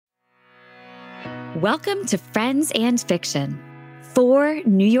Welcome to Friends and Fiction. 4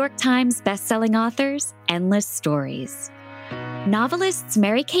 New York Times bestselling authors, endless stories. Novelists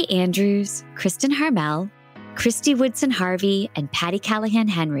Mary Kay Andrews, Kristen Harmel, Christy Woodson Harvey, and Patty Callahan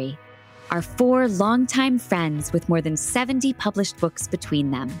Henry are 4 longtime friends with more than 70 published books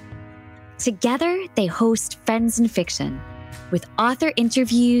between them. Together, they host Friends and Fiction, with author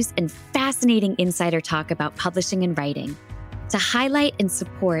interviews and fascinating insider talk about publishing and writing, to highlight and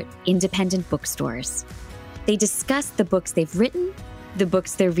support independent bookstores. They discuss the books they've written, the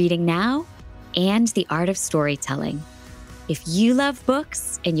books they're reading now, and the art of storytelling. If you love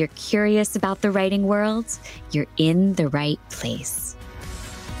books and you're curious about the writing world, you're in the right place.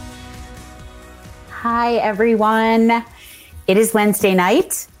 Hi, everyone. It is Wednesday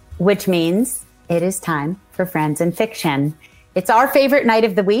night, which means it is time for Friends and Fiction. It's our favorite night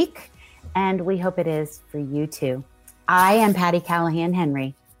of the week, and we hope it is for you too. I am Patty Callahan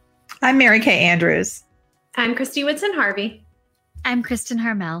Henry. I'm Mary Kay Andrews. I'm Christy Woodson Harvey. I'm Kristen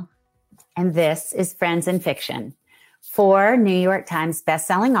Harmel. And this is Friends and Fiction. 4 New York Times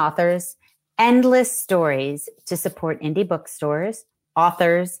bestselling authors, endless stories to support indie bookstores,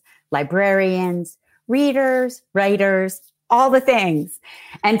 authors, librarians, readers, writers, all the things.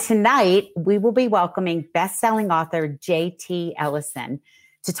 And tonight, we will be welcoming bestselling author J.T. Ellison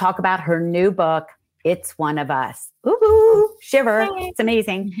to talk about her new book, It's One of Us. Ooh, shiver. It's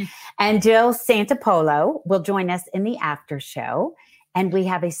amazing. And Jill Santopolo will join us in the after show. And we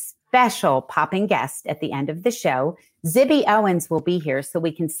have a special popping guest at the end of the show. Zibby Owens will be here so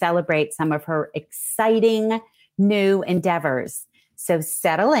we can celebrate some of her exciting new endeavors. So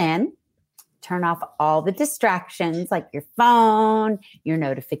settle in, turn off all the distractions like your phone, your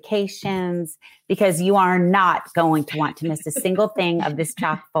notifications, because you are not going to want to miss a single thing of this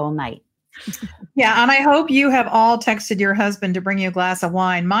chock-full night. Yeah, and I hope you have all texted your husband to bring you a glass of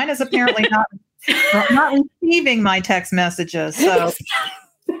wine. Mine is apparently not receiving my text messages. So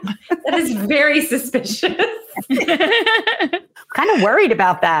that is very suspicious. Kind of worried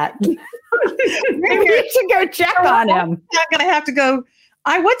about that. Maybe we should go check on him. I'm going to have to go.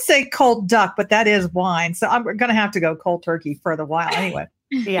 I would say cold duck, but that is wine. So I'm going to have to go cold turkey for the while anyway.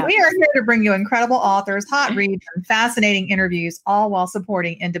 Yeah. We are here to bring you incredible authors, hot reads, and fascinating interviews, all while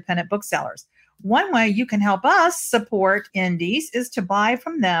supporting independent booksellers. One way you can help us support indies is to buy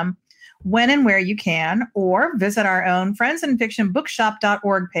from them when and where you can, or visit our own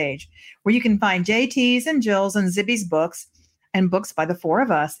friendsandfictionbookshop.org page, where you can find JT's and Jill's and Zibby's books and books by the 4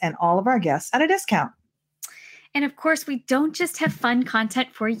 of us and all of our guests at a discount. And of course, we don't just have fun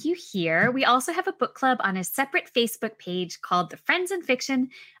content for you here. We also have a book club on a separate Facebook page called the Friends and Fiction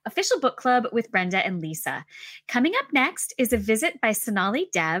Official Book Club with Brenda and Lisa. Coming up next is a visit by Sonali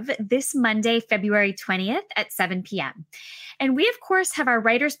Dev this Monday, February 20th at 7 p.m. And we, of course, have our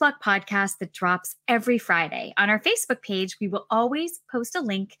Writer's Block podcast that drops every Friday. On our Facebook page, we will always post a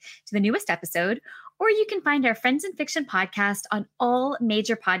link to the newest episode, or you can find our Friends and Fiction podcast on all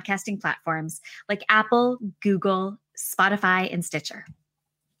major podcasting platforms like Apple, Google, Spotify, and Stitcher.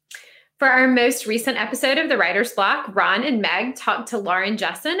 For our most recent episode of The Writer's Block, Ron and Meg talked to Lauren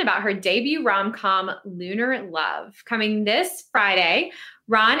Jesson about her debut rom-com, Lunar Love. Coming this Friday,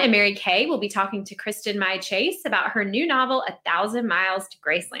 Ron and Mary Kay will be talking to Kristen Mai Chase about her new novel, 1,000 Miles to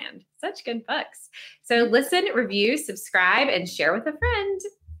Graceland. Such good books. So listen, review, subscribe, and share with a friend.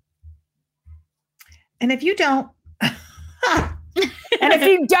 And if you don't,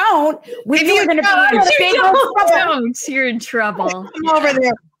 we're going to be in big trouble. You're in trouble. Come over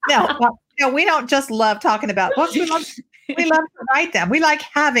there. No, we don't just love talking about books. We love to write them. We like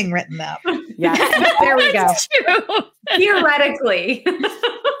having written them. Yeah, there we go. Theoretically.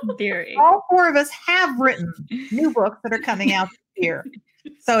 All 4 of us have written new books that are coming out this year.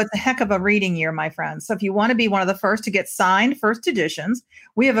 So it's a heck of a reading year, my friends. So if you want to be one of the first to get signed first editions,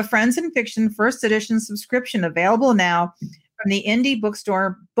 we have a Friends and Fiction first edition subscription available now from the indie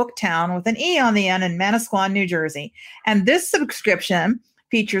bookstore Booktown with an E on the end in Manasquan, New Jersey. And this subscription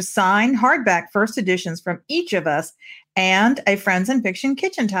features signed hardback first editions from each of us and a Friends and Fiction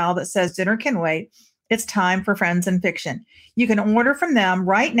kitchen towel that says dinner can wait. It's time for Friends and Fiction. You can order from them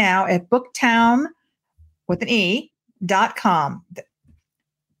right now at booktown with an E.com.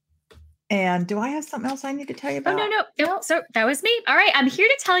 And do I have something else I need to tell you about? Oh, no. So that was me. All right. I'm here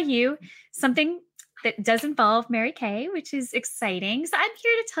to tell you something that does involve Mary Kay, which is exciting. So I'm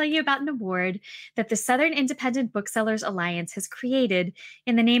here to tell you about an award that the Southern Independent Booksellers Alliance has created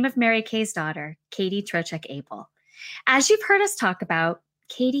in the name of Mary Kay's daughter, Katie Trocheck Abel. As you've heard us talk about,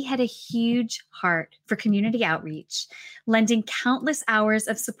 Katie had a huge heart for community outreach, lending countless hours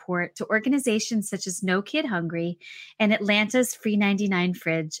of support to organizations such as No Kid Hungry and Atlanta's Free 99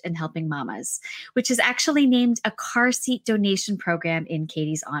 Fridge and Helping Mamas, which is actually named a car seat donation program in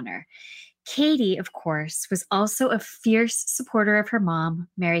Katie's honor. Katie, of course, was also a fierce supporter of her mom,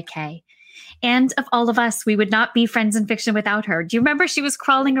 Mary Kay. And of all of us, we would not be Friends in Fiction without her. Do you remember she was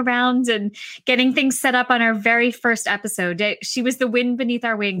crawling around and getting things set up on our very first episode? She was the wind beneath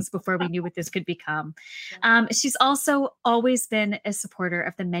our wings before we knew what this could become. She's also always been a supporter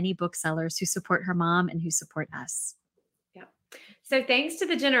of the many booksellers who support her mom and who support us. So thanks to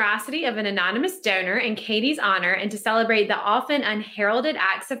the generosity of an anonymous donor in Katie's honor, and to celebrate the often unheralded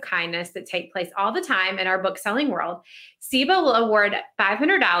acts of kindness that take place all the time in our book-selling world, SIBA will award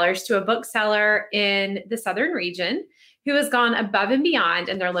 $500 to a bookseller in the Southern region who has gone above and beyond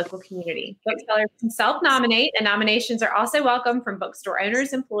in their local community. Booksellers can self-nominate, and nominations are also welcome from bookstore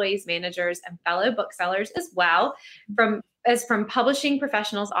owners, employees, managers, and fellow booksellers, as well from publishing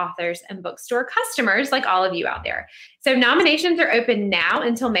professionals, authors, and bookstore customers like all of you out there. So nominations are open now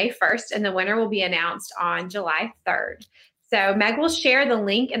until May 1st, and the winner will be announced on July 3rd. So Meg will share the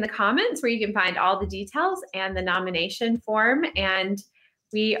link in the comments where you can find all the details and the nomination form. And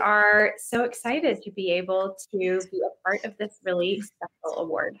we are so excited to be able to be a part of this really special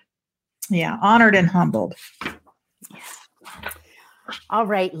award. Yeah, honored and humbled. All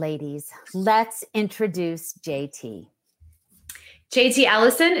right, ladies, let's introduce JT. JT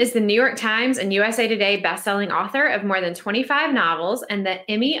Ellison is the New York Times and USA Today bestselling author of more than 25 novels and the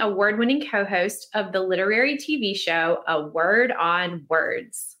Emmy award-winning co-host of the literary TV show A Word on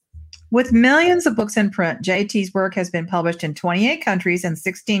Words. With millions of books in print, JT's work has been published in 28 countries and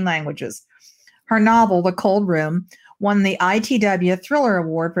 16 languages. Her novel, The Cold Room, won the ITW Thriller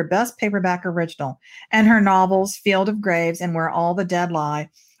Award for Best Paperback Original, and her novels, Field of Graves and Where All the Dead Lie,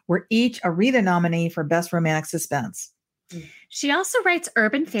 were each a Rita nominee for Best Romantic Suspense. She also writes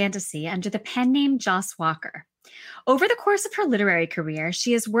urban fantasy under the pen name Joss Walker. Over the course of her literary career,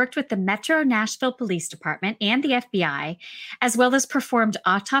 she has worked with the Metro Nashville Police Department and the FBI, as well as performed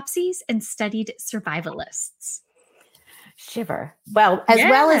autopsies and studied survivalists. Shiver. Well, as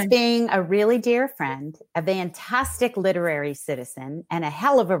well as being a really dear friend, a fantastic literary citizen, and a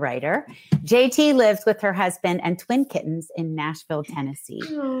hell of a writer, JT lives with her husband and twin kittens in Nashville, Tennessee.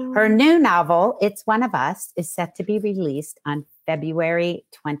 Her new novel, It's One of Us, is set to be released on February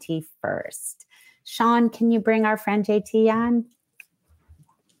 21st. Sean, can you bring our friend JT on?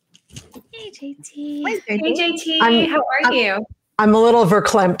 Hey, JT. Hey, JT. How are you? I'm a little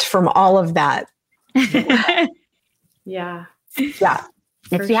verklempt from all of that. Yeah. If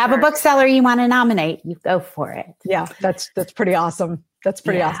you have a bookseller you want to nominate, you go for it. Yeah, that's pretty awesome. That's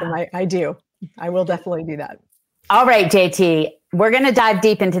pretty awesome. I do. I will definitely do that. All right, JT, we're going to dive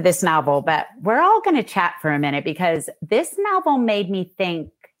deep into this novel, but we're all going to chat for a minute because this novel made me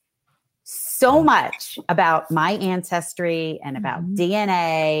think so much about my ancestry and about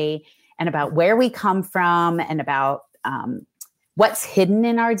DNA and about where we come from and about what's hidden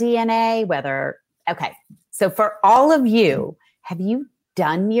in our DNA, So for all of you, have you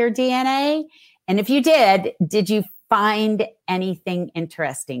done your DNA? And if you did you find anything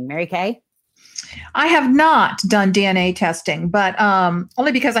interesting? Mary Kay? I have not done DNA testing, but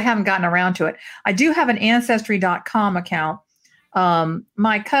only because I haven't gotten around to it. I do have an Ancestry.com account.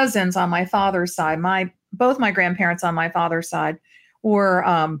 My cousins on my father's side, both my grandparents on my father's side were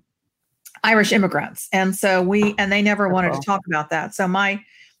Irish immigrants. And so they never wanted to talk about that. So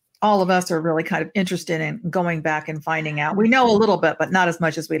all of us are really kind of interested in going back and finding out. We know a little bit, but not as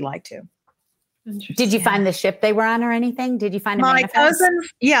much as we'd like to. Did you find the ship they were on or anything? Did you find a manifest?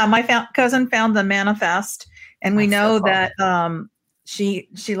 My cousin found the manifest, and we know that she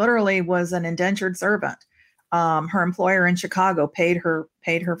literally was an indentured servant. Her employer in Chicago paid her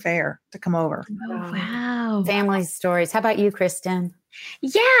fare to come over. Oh, wow. Family stories. How about you, Kristen?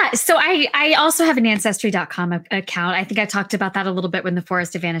 Yeah. So I also have an Ancestry.com account. I think I talked about that a little bit when The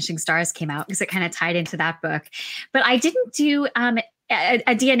Forest of Vanishing Stars came out because it kind of tied into that book. But I didn't do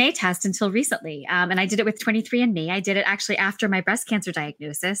a DNA test until recently. And I did it with 23andMe. I did it actually after my breast cancer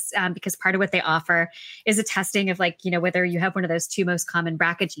diagnosis because part of what they offer is a testing of whether you have one of those two most common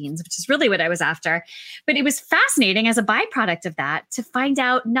BRCA genes, which is really what I was after. But it was fascinating as a byproduct of that to find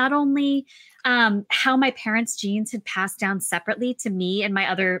out not only how my parents' genes had passed down separately to me and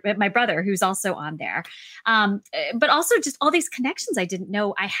my brother, who's also on there. But also just all these connections I didn't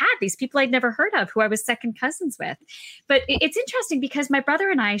know I had, these people I'd never heard of who I was second cousins with. But it's interesting because my brother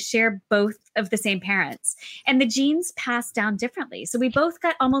and I share both of the same parents, and the genes passed down differently. So we both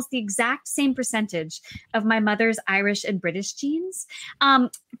got almost the exact same percentage of my mother's Irish and British genes.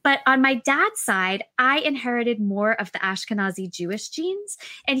 But on my dad's side, I inherited more of the Ashkenazi Jewish genes,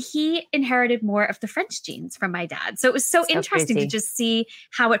 and he inherited more of the French genes from my dad. So it was so interesting crazy to just see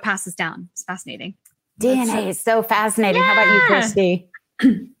how it passes down. It's fascinating. DNA is so fascinating. How about you, Christy?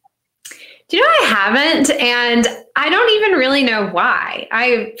 Do you know I haven't? And I don't even really know why.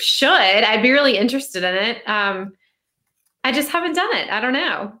 I should. I'd be really interested in it. I just haven't done it. I don't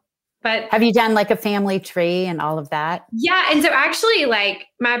know. But have you done like a family tree and all of that? Yeah. And so actually, like,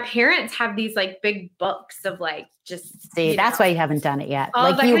 my parents have these like big books of like just that's why you haven't done it yet.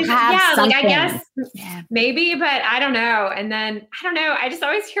 Like you have something. Like I guess maybe, but I don't know. And then I don't know. I just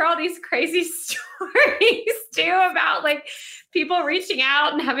always hear all these crazy stories too about like people reaching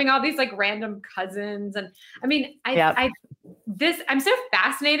out and having all these like random cousins. And I mean, I'm so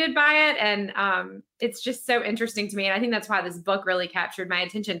fascinated by it. And it's just so interesting to me. And I think that's why this book really captured my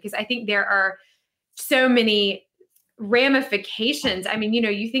attention, because I think there are so many ramifications. I mean,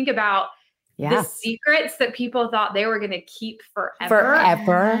 you think about the secrets that people thought they were going to keep forever.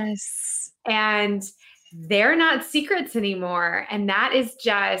 Yes. And they're not secrets anymore. And that is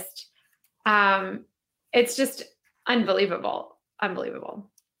just, it's just unbelievable. Unbelievable.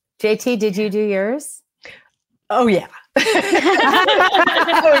 JT, did you do yours? Oh yeah.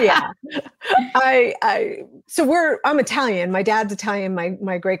 Oh yeah. I'm Italian. My dad's Italian.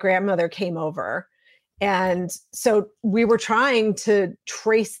 My great grandmother came over. And so we were trying to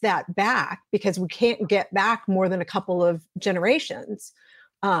trace that back because we can't get back more than a couple of generations.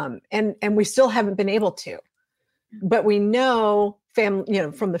 And we still haven't been able to, but we know from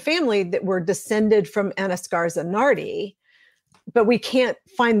the family that we're descended from Anna Scarza Nardi, but we can't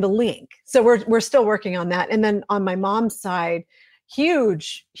find the link. So we're still working on that. And then on my mom's side,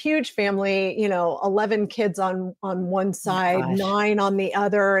 huge family, 11 kids on one side, 9 on the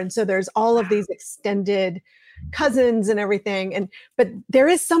other. And so there's all of these extended cousins and everything. But there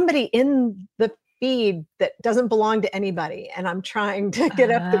is somebody in the feed that doesn't belong to anybody. And I'm trying to get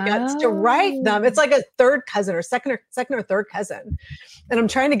up the guts to write them. It's like a third cousin or second or third cousin. And I'm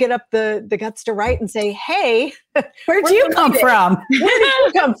trying to get up the guts to write and say, hey, where'd you come from? Where did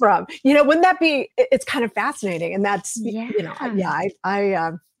you come from? Wouldn't that be, it's kind of fascinating. And that's, I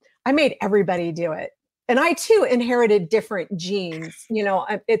made everybody do it. And I too inherited different genes.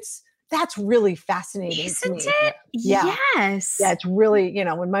 That's really fascinating. Isn't to me. it? Yeah. Yes. Yeah, it's really,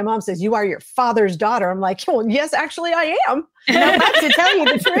 when my mom says, you are your father's daughter, I'm like, well, yes, actually I am. I'm about to tell you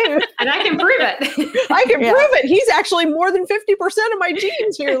the truth. And I can prove it. I can prove it. He's actually more than 50% of my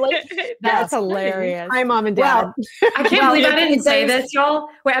genes here. Like, that's hilarious. Hi, Mom and Dad. Well, I can't believe I didn't say this, y'all.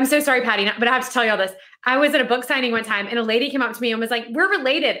 Wait, I'm so sorry, Patty, but I have to tell y'all this. I was at a book signing one time and a lady came up to me and was like, we're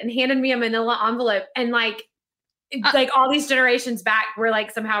related, and handed me a manila envelope. And like all these generations back, we're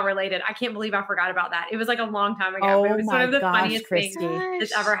like somehow related. I can't believe I forgot about that. It was like a long time ago. But it was one of the funniest things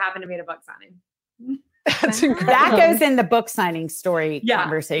that's ever happened to me at a book signing. That's incredible. That goes in the book signing story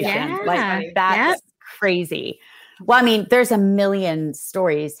conversation. Yeah. Like that's crazy. Well, I mean, there's a million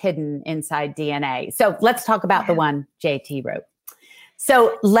stories hidden inside DNA. So let's talk about the one JT wrote.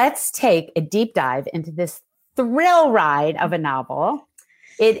 So let's take a deep dive into this thrill ride of a novel.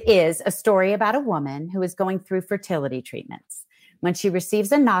 It is a story about a woman who is going through fertility treatments when she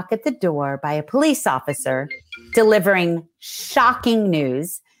receives a knock at the door by a police officer delivering shocking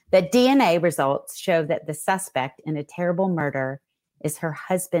news that DNA results show that the suspect in a terrible murder is her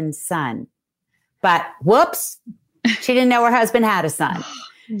husband's son. But whoops, she didn't know her husband had a son.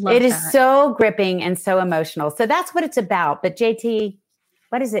 It is so gripping and so emotional. So that's what it's about. But JT,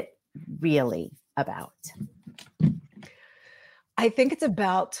 what is it really about? I think it's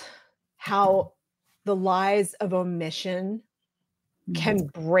about how the lies of omission can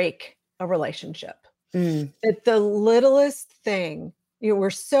break a relationship. That the littlest thing,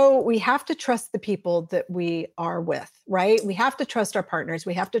 we have to trust the people that we are with, right? We have to trust our partners.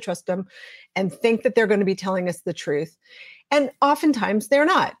 We have to trust them and think that they're going to be telling us the truth. And oftentimes they're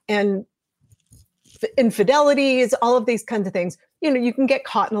not. And infidelities, all of these kinds of things, you can get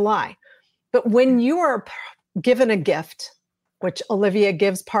caught in a lie. But when you are given a gift, which Olivia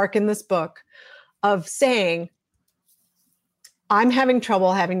gives Park in this book, of saying, I'm having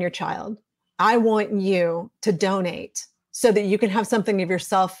trouble having your child. I want you to donate so that you can have something of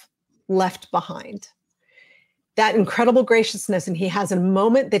yourself left behind. that incredible graciousness. And he has a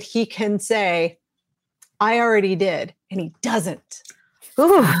moment that he can say, I already did. And he doesn't.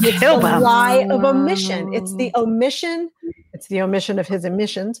 Ooh, It's the lie of omission. It's the omission. It's the omission of his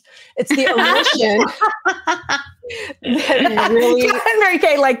emissions. It's the omission that really. Mary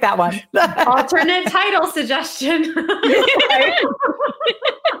Kay liked that one. Alternate title suggestion.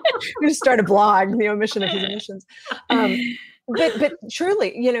 We just start a blog, the omission of his emissions. But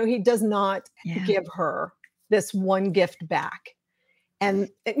truly, he does not give her this one gift back. And,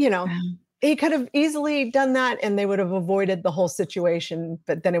 he could have easily done that and they would have avoided the whole situation,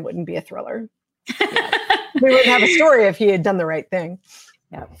 but then it wouldn't be a thriller. We wouldn't have a story if he had done the right thing.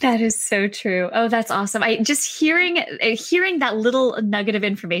 Yeah. That is so true. Oh, that's awesome. I just hearing that little nugget of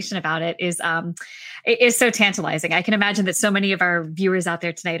information about it is so tantalizing. I can imagine that so many of our viewers out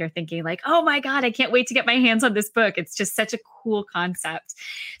there tonight are thinking like, oh my God, I can't wait to get my hands on this book. It's just such a cool concept.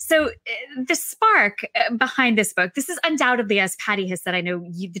 So the spark behind this book, this is undoubtedly, as Patty has said, I know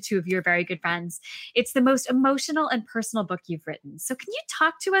the two of you are very good friends. It's the most emotional and personal book you've written. So can you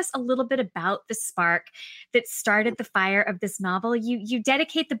talk to us a little bit about the spark that started the fire of this novel? You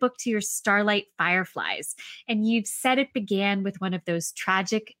dedicate the book to your starlight fireflies, and you've said it began with one of those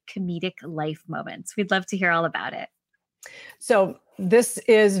tragic comedic life moments. We'd love to hear all about it. So this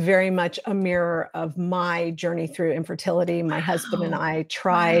is very much a mirror of my journey through infertility. My husband and I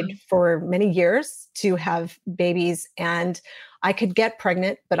tried for many years to have babies, and I could get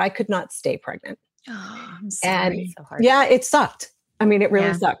pregnant, but I could not stay pregnant. Oh, I'm sorry. And so hard. Yeah, it sucked. I mean, it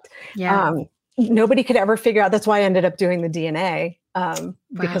really sucked. Yeah. Nobody could ever figure out. That's why I ended up doing the DNA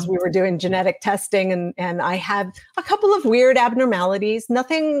because we were doing genetic testing, and I had a couple of weird abnormalities.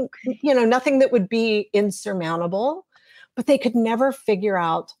 Nothing that would be insurmountable. But they could never figure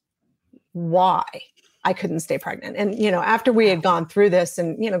out why I couldn't stay pregnant. And, after we had gone through this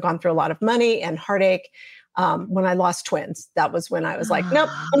and, gone through a lot of money and heartache, when I lost twins, that was when I was like, nope,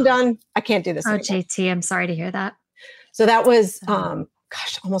 I'm done. I can't do this anymore. JT, I'm sorry to hear that. So that was,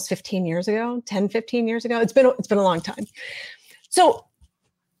 almost 15 years ago, 10, 15 years ago. It's been a long time. So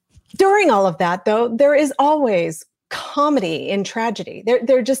during all of that, though, there is always comedy in tragedy.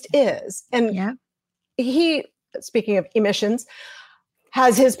 There just is. And he, speaking of emissions,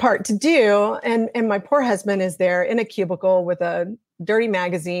 has his part to do. And my poor husband is there in a cubicle with a dirty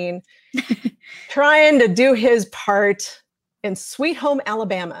magazine, trying to do his part. And Sweet Home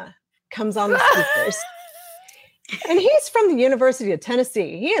Alabama comes on the speakers. And he's from the University of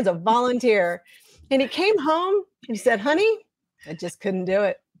Tennessee. He is a volunteer. And he came home and he said, honey, I just couldn't do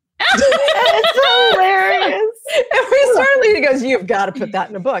it. It's hilarious. And he goes, you've got to put that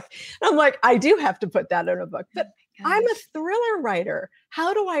in a book. And I'm like, I do have to put that in a book, but I'm a thriller writer.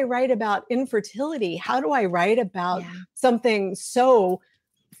 How do I write about infertility? How do I write about something so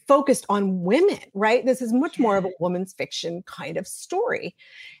focused on women, right? This is much more of a woman's fiction kind of story.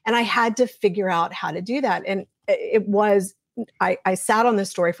 And I had to figure out how to do that. And it was, I sat on this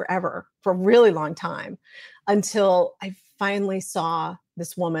story for a really long time, until I finally saw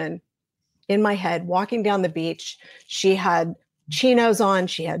this woman in my head walking down the beach. She had chinos on.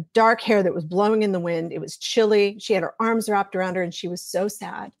 She had dark hair that was blowing in the wind. It was chilly. She had her arms wrapped around her and she was so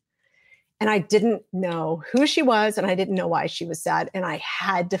sad. And I didn't know who she was and I didn't know why she was sad. And I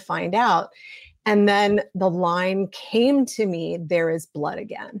had to find out. And then the line came to me, there is blood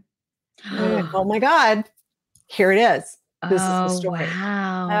again. And I went, oh my God, here it is. This is the story.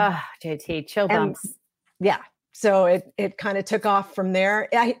 Wow. Oh, JT, chill bumps. So it kind of took off from there.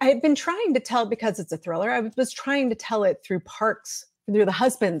 I had been trying to tell, because it's a thriller, I was trying to tell it through the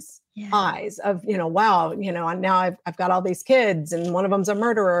husband's eyes of, wow, now I've got all these kids and one of them's a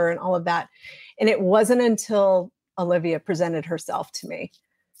murderer and all of that. And it wasn't until Olivia presented herself to me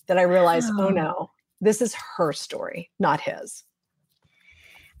that I realized, oh no, this is her story, not his.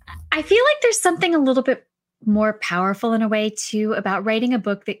 I feel like there's something a little bit more powerful in a way too about writing a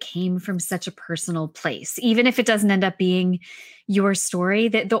book that came from such a personal place, even if it doesn't end up being your story,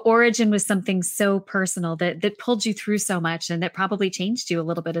 that the origin was something so personal that pulled you through so much and that probably changed you a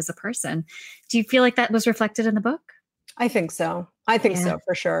little bit as a person. Do you feel like that was reflected in the book? I think so. So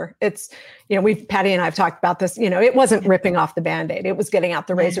for sure. It's, Patty and I have talked about this, it wasn't ripping off the Band-Aid. It was getting out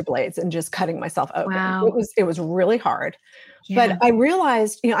the razor blades and just cutting myself open. Wow. It was really hard, but I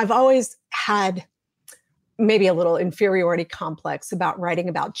realized, I've always had maybe a little inferiority complex about writing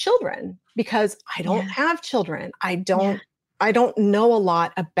about children because I don't have children. I don't know a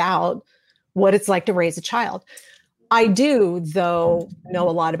lot about what it's like to raise a child. I do, though, know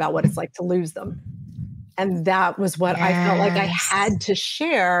a lot about what it's like to lose them. And that was what I felt like I had to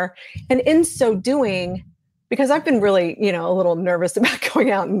share. And in so doing, because I've been really, a little nervous about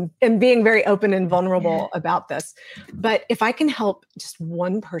going out and being very open and vulnerable about this. But if I can help just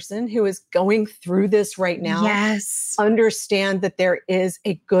one person who is going through this right now, understand that there is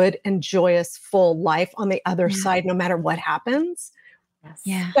a good and joyous, full life on the other side, no matter what happens.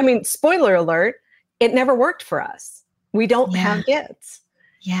 Yeah. I mean, spoiler alert, it never worked for us. We don't have kids.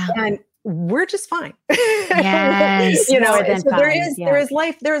 Yeah. And we're just fine. Yes. So fine. there is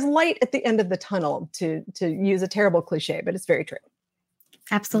life, there is light at the end of the tunnel, to use a terrible cliche, but it's very true.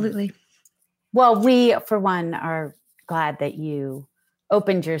 Absolutely. Well, we, for one, are glad that you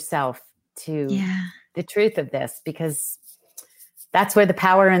opened yourself to the truth of this, because that's where the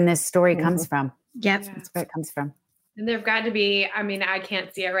power in this story comes from. Yep. That's where it comes from. And there've got to be, I mean, I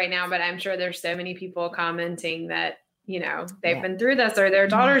can't see it right now, but I'm sure there's so many people commenting that, they've been through this, or their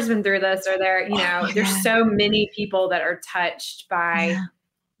daughter's been through this, or there's so many people that are touched by,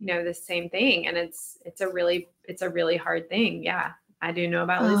 the same thing. And it's a really hard thing. Yeah. I do know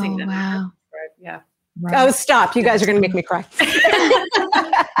about losing them. Wow. Yeah. Right. Oh, stop. You guys are going to make me cry.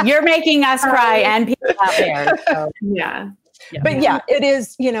 You're making us cry, and people out there. So. Yeah. But it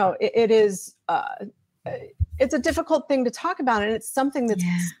is, it is, it's a difficult thing to talk about, and it's something that's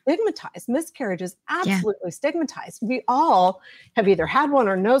stigmatized. Miscarriage is absolutely stigmatized. We all have either had one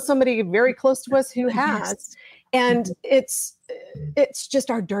or know somebody very close to us who has. And it's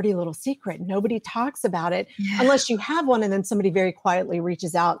just our dirty little secret. Nobody talks about it unless you have one, and then somebody very quietly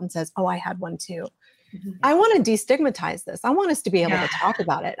reaches out and says, "Oh, I had one too." I want to destigmatize this. I want us to be able to talk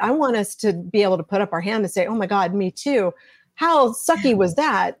about it. I want us to be able to put up our hand and say, "Oh my God, me too. How sucky was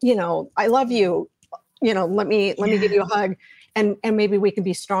that? I love you. Let me give you a hug, and maybe we can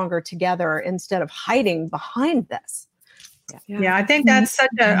be stronger together instead of hiding behind this." Yeah, I think that's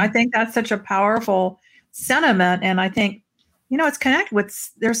such a powerful sentiment. And I think, it's connected with,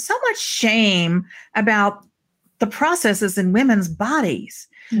 there's so much shame about the processes in women's bodies.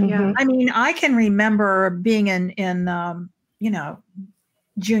 Yeah. I mean, I can remember being in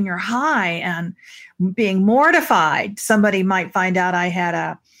junior high and being mortified. Somebody might find out I had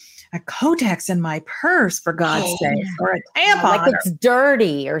a Kotex in my purse, for God's sake, or a tampon, like it's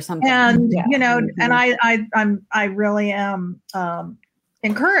dirty or something. And and I really am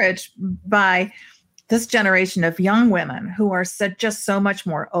encouraged by this generation of young women who are just so much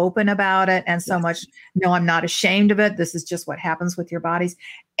more open about it, and so much, no, I'm not ashamed of it. This is just what happens with your bodies.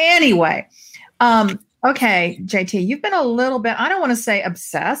 Anyway, okay, JT, you've been a little bit, I don't want to say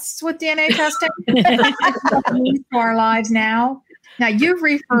obsessed with DNA testing to our lives now. Now, you've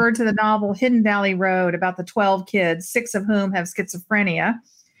referred to the novel Hidden Valley Road about the 12 kids, 6 of whom have schizophrenia.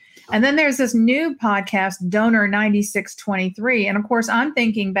 And then there's this new podcast, Donor 9623. And of course, I'm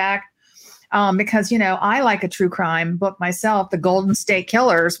thinking back because, I like a true crime book myself, The Golden State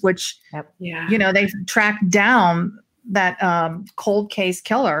Killers, which, they've tracked down that cold case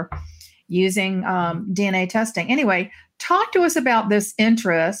killer using DNA testing. Anyway, talk to us about this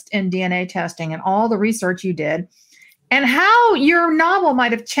interest in DNA testing and all the research you did, and how your novel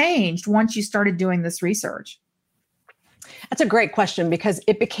might have changed once you started doing this research. That's a great question, because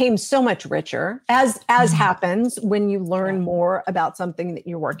it became so much richer, as happens when you learn more about something that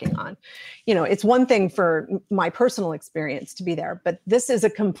you're working on. It's one thing for my personal experience to be there, but this is a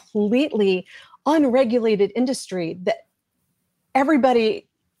completely unregulated industry that everybody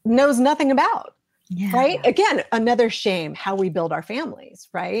knows nothing about. Right. Again, another shame, how we build our families.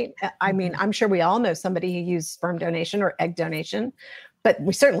 Right. I mean, I'm sure we all know somebody who used sperm donation or egg donation, but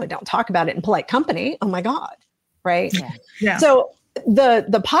we certainly don't talk about it in polite company. Oh my God. Right. Yeah. So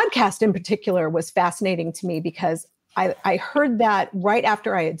the podcast in particular was fascinating to me, because I heard that right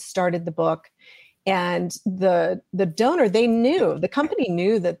after I had started the book, and the donor, the company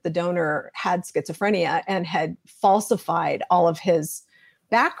knew that the donor had schizophrenia and had falsified all of his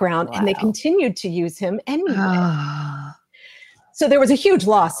background, and they continued to use him anyway. So there was a huge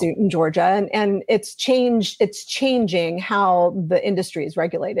lawsuit in Georgia, and it's changing how the industry is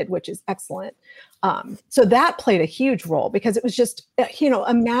regulated, which is excellent. So that played a huge role, because it was just,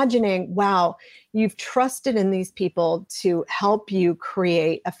 imagining, wow, you've trusted in these people to help you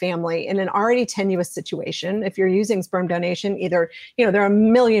create a family in an already tenuous situation. If you're using sperm donation, either, there are a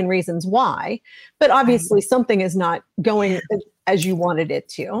million reasons why, but obviously something is not going as you wanted it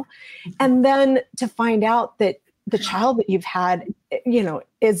to. And then to find out that the child that you've had,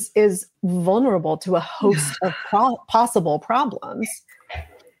 is vulnerable to a host of possible problems.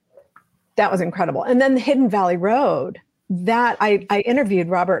 That was incredible. And then the Hidden Valley Road, that I interviewed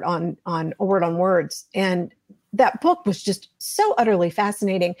Robert on A Word on Words, and that book was just so utterly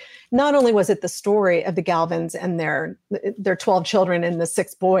fascinating. Not only was it the story of the Galvins and their 12 children and the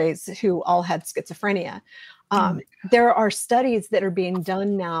 6 boys who all had schizophrenia. There are studies that are being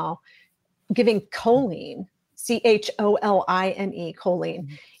done now giving choline, choline,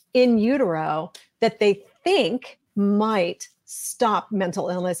 choline, in utero that they think might stop mental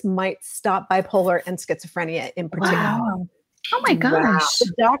illness, might stop bipolar and schizophrenia in particular. Wow. Oh my gosh.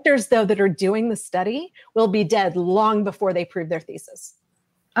 The doctors, though, that are doing the study will be dead long before they prove their thesis.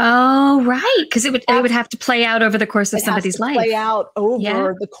 Oh, right. Because it would have to play out over the course of somebody's life. Play out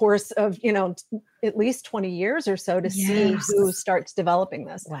over the course of, at least 20 years or so to see who starts developing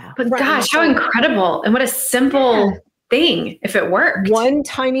this. Wow. But gosh, how incredible. And what a simple thing if it worked. One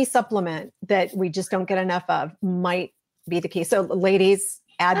tiny supplement that we just don't get enough of might be the key. So ladies,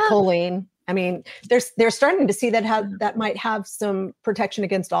 add choline. I mean, they're starting to see that might have some protection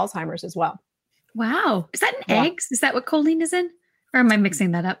against Alzheimer's as well. Wow. Is that in eggs? Is that what choline is in? Or am I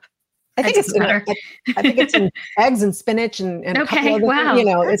mixing that up? I think it's in eggs and spinach and a couple other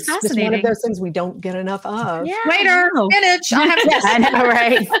things. It's just one of those things we don't get enough of. Yeah. Later, spinach. I'll have I know,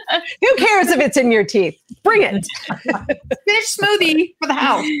 right? Who cares if it's in your teeth? Bring it. spinach smoothie for the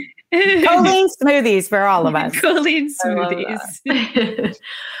house. Choline smoothies for all of us. Choline smoothies.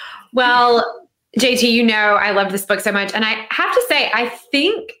 Well, JT, I love this book so much. And I have to say, I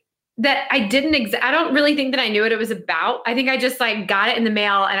think that I don't really think that I knew what it was about. I think I just got it in the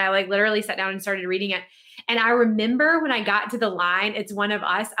mail and I literally sat down and started reading it. And I remember when I got to the line, "It's one of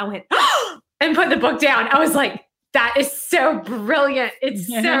us," I went, and put the book down. I was like, that is so brilliant. It's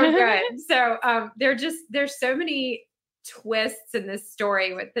so good. So there's so many twists in this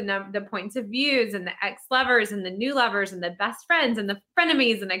story with the points of views and the ex-lovers and the new lovers and the best friends and the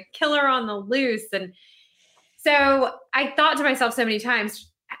frenemies and a killer on the loose. And so I thought to myself so many times,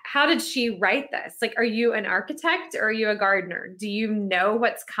 how did she write this? Are you an architect or are you a gardener? Do you know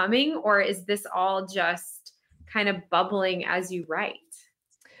what's coming, or is this all just kind of bubbling as you write?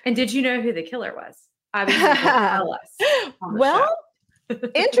 And did you know who the killer was? Obviously, tell us. Well,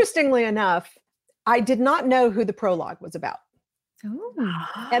 interestingly enough, I did not know who the prologue was about. Ooh.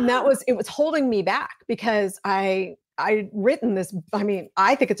 And it was holding me back because I'd written this. I mean,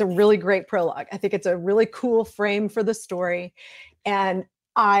 I think it's a really great prologue. I think it's a really cool frame for the story. And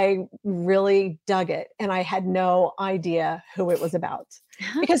I really dug it. And I had no idea who it was about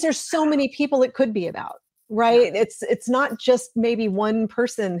because there's so many people it could be about, right? Yeah. It's not just maybe one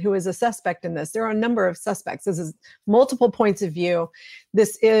person who is a suspect in this. There are a number of suspects. This is multiple points of view.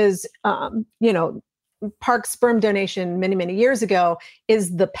 This is, Park's sperm donation many, many years ago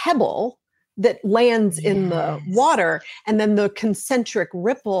is the pebble that lands in the water. And then the concentric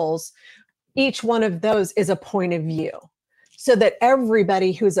ripples, each one of those is a point of view. So that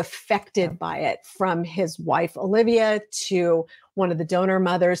everybody who's affected by it, from his wife, Olivia, to one of the donor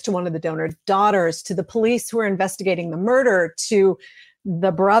mothers, to one of the donor daughters, to the police who are investigating the murder, to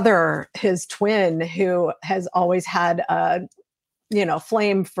the brother, his twin, who has always had a,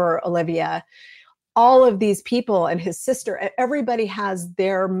 flame for Olivia. All of these people and his sister, everybody has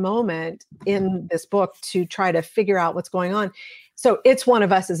their moment in this book to try to figure out what's going on. So It's One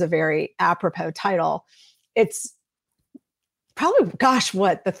of Us is a very apropos title. It's probably,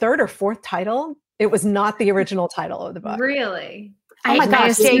 the third or fourth title. It was not the original title of the book. Really? Oh my gosh, I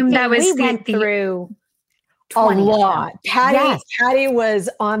assume that was we went through a lot. Patty was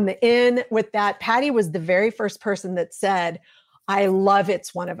on the in with that. Patty was the very first person that said, "I love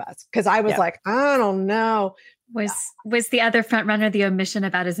It's One of Us," because I was like, I don't know. Was the other front runner the omission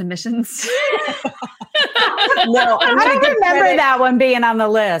about his emissions? No, I don't remember that one being on the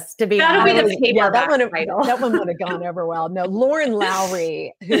list, to be honest. That one would have gone over well. No, Lauren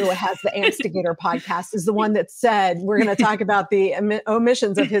Lowry, who has the Amstigator podcast, is the one that said, we're going to talk about the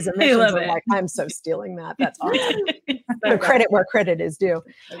omissions of his emissions. I'm so stealing that. That's awesome. The credit where credit is due.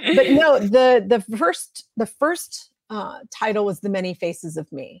 But no, the first title was The Many Faces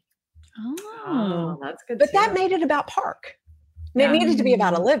of Me. Oh, that's good. But that made it about Park. It needed to be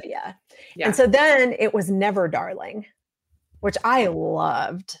about Olivia. Yeah. And so then it was Never Darling, which I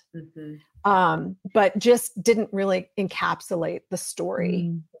loved, but just didn't really encapsulate the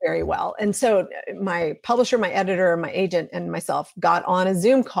story very well. And so my publisher, my editor, my agent, and myself got on a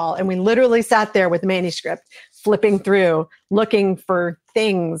Zoom call, and we literally sat there with the manuscript, flipping through, looking for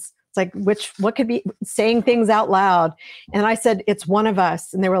things. It's like, what could be, saying things out loud. And I said, "It's One of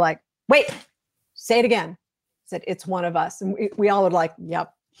Us." And they were like, "Wait, say it again." I said, "It's One of Us." And we all were like,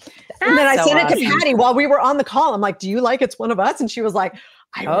 "Yep." And then I sent it to Patty while we were on the call. I'm like, "Do you like It's One of Us?" And she was like,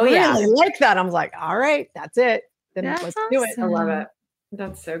 "I really like that." I was like, "All right, that's it. Then let's do it." I love it.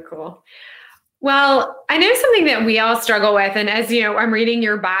 That's so cool. Well, I know something that we all struggle with. And as you know, I'm reading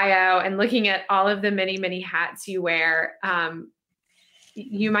your bio and looking at all of the many, many hats you wear.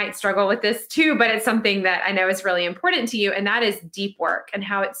 You might struggle with this too, but it's something that I know is really important to you. And that is deep work and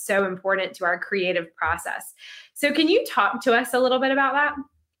how it's so important to our creative process. So can you talk to us a little bit about that?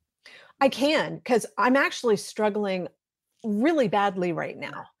 I can, because I'm actually struggling really badly right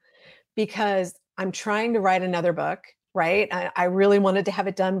now because I'm trying to write another book. Right. I really wanted to have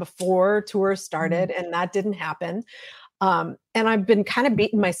it done before tour started, and that didn't happen. And I've been kind of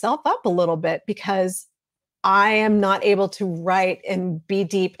beating myself up a little bit because I am not able to write and be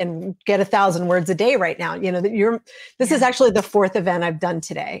deep and get 1,000 words a day right now. You know, this is actually the 4th event I've done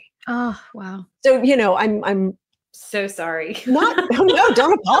today. Oh, wow. So, you know, I'm so sorry. No,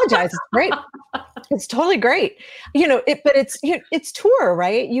 don't apologize. It's great. It's totally great. You know, but it's tour,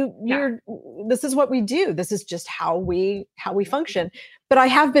 right? This is what we do. This is just how we function. But I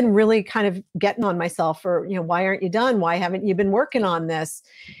have been really kind of getting on myself for, you know, why aren't you done? Why haven't you been working on this?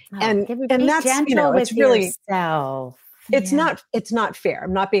 And that's, you know, it's really, yourself. It's not fair.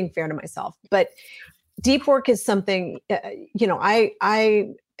 I'm not being fair to myself, but deep work is something, you know,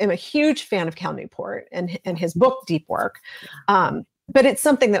 I am a huge fan of Cal Newport and his book, Deep Work. But it's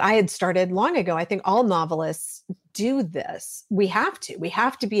something that I had started long ago. I think all novelists do this. We have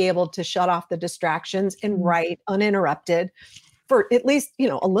to be able to shut off the distractions and write uninterrupted for at least, you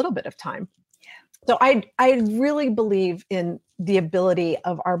know, a little bit of time. Yeah. So I really believe in the ability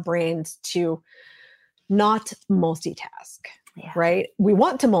of our brains to not multitask. Yeah. Right. We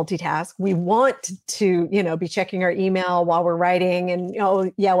want to multitask. We want to, you know, be checking our email while we're writing and,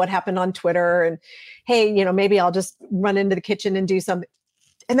 oh yeah, what happened on Twitter? And hey, you know, maybe I'll just run into the kitchen and do something.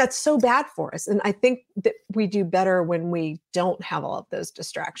 And that's so bad for us. And I think that we do better when we don't have all of those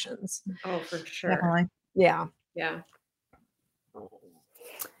distractions. Oh, for sure. Definitely. Yeah. Yeah.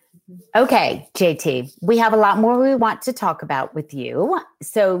 Okay, JT, we have a lot more we want to talk about with you.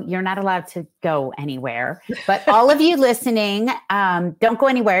 So you're not allowed to go anywhere. But all of you listening, don't go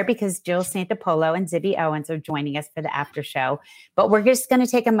anywhere because Jill Santopolo and Zibby Owens are joining us for the after show. But we're just going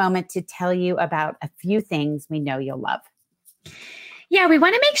to take a moment to tell you about a few things we know you'll love. Yeah, we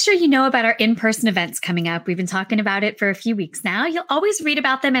want to make sure you know about our in-person events coming up. We've been talking about it for a few weeks now. You'll always read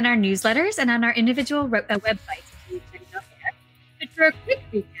about them in our newsletters and on our individual websites. But for a quick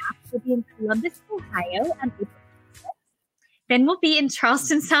recap, we'll be in Columbus, Ohio on April 6th. Then we'll be in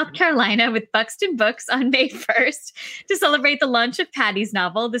Charleston, South Carolina with Buxton Books on May 1st to celebrate the launch of Patty's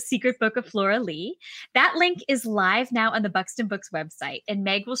novel, The Secret Book of Flora Lee. That link is live now on the Buxton Books website, and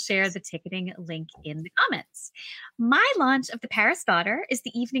Meg will share the ticketing link in the comments. My launch of The Paris Daughter is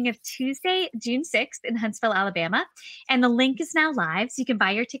the evening of Tuesday, June 6th in Huntsville, Alabama, and the link is now live, so you can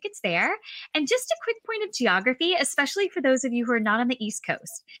buy your tickets there. And just a quick point of geography, especially for those of you who are not on the East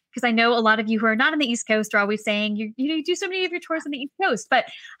Coast, because I know a lot of you who are not on the East Coast are always saying you do so many of your tours on the East Coast, but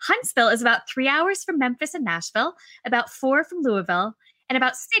Huntsville is about 3 hours from Memphis and Nashville, about 4 from Louisville, and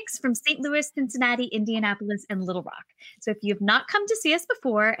about 6 from St. Louis, Cincinnati, Indianapolis, and Little Rock. So if you have not come to see us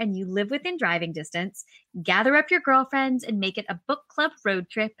before and you live within driving distance, gather up your girlfriends and make it a book club road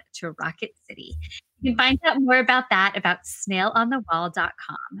trip to Rocket City. You can find out more about that about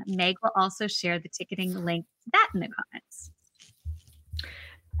snailonthewall.com. Meg will also share the ticketing link to that in the comments.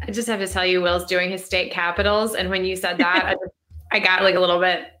 I just have to tell you, Will's doing his state capitals. And when you said that, I got like a little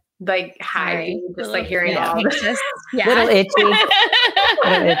bit like high, just like hearing all this. Yeah. Little itchy. Little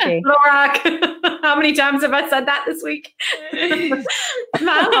Rock. How many times have I said that this week?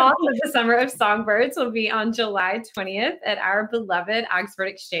 My launch of the Summer of Songbirds will be on July 20th at our beloved Oxford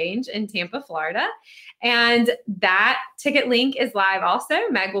Exchange in Tampa, Florida. And that ticket link is live also.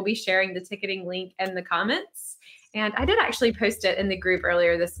 Meg will be sharing the ticketing link in the comments. And I did actually post it in the group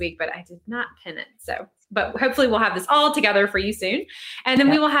earlier this week, but I did not pin it. So, but hopefully we'll have this all together for you soon. And then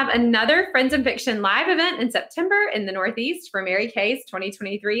we will have another Friends in Fiction live event in September in the Northeast for Mary Kay's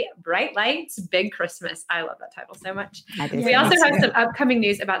 2023 Bright Lights Big Christmas. I love that title so much. We also have some upcoming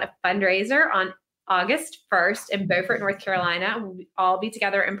news about a fundraiser on August 1st in Beaufort, North Carolina. We'll all be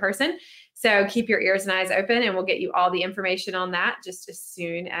together in person. So keep your ears and eyes open and we'll get you all the information on that just as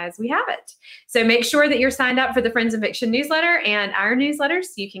soon as we have it. So make sure that you're signed up for the Friends in Fiction newsletter and our newsletters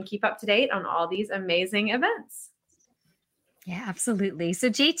so you can keep up to date on all these amazing events. Yeah, absolutely.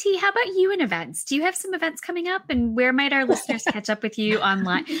 So JT, how about you in events? Do you have some events coming up and where might our listeners catch up with you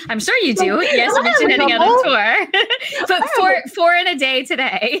online? I'm sure you do. Yes, you mentioned heading out on tour. But four in a day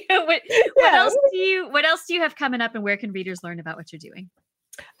today. What else do you have coming up and where can readers learn about what you're doing?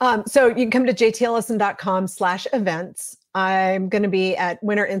 So you can come to jtellison.com/events. I'm going to be at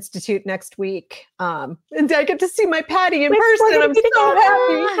Winter Institute next week. And I get to see my Patty in person. I'm so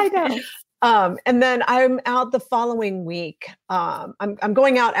happy. I know. And then I'm out the following week. I'm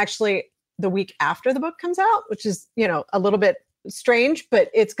going out actually the week after the book comes out, which is, a little bit strange, but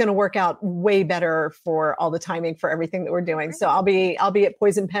it's going to work out way better for all the timing for everything that we're doing. Great. So I'll be at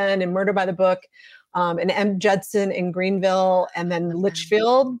Poison Pen and Murder by the Book, and M. Judson in Greenville, and then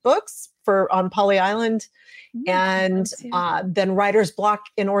Litchfield Books on Polly Island, and then Writer's Block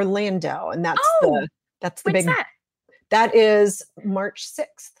in Orlando, and that's the big. That is March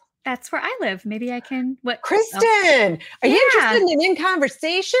 6th. That's where I live. Maybe I can. Kristen, are you interested in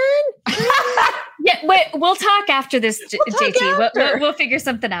conversation? We'll talk after this, JT. We'll figure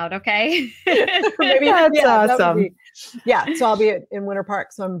something out, okay? Maybe that's awesome. So I'll be in Winter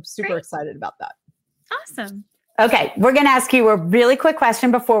Park, so I'm super excited about that. Awesome. Okay, we're going to ask you a really quick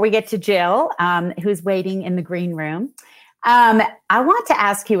question before we get to Jill, who's waiting in the green room. I want to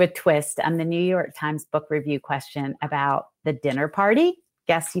ask you a twist on the New York Times book review question about the dinner party.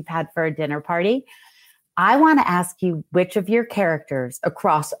 Guests you've had for a dinner party. I want to ask you which of your characters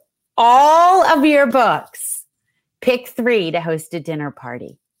across all of your books, pick 3 to host a dinner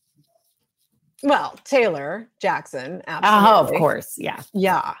party. Well, Taylor Jackson, absolutely. Oh, of course. Yeah.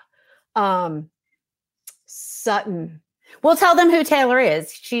 Yeah. Sutton. We'll tell them who Taylor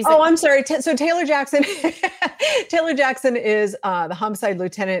is. I'm sorry. So Taylor Jackson, Taylor Jackson is the homicide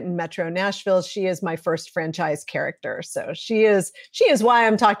lieutenant in Metro Nashville. She is my first franchise character. So she is why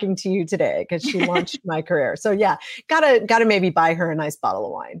I'm talking to you today, because she launched my career. So yeah, gotta maybe buy her a nice bottle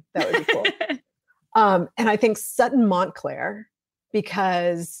of wine. That would be cool. And I think Sutton Montclair,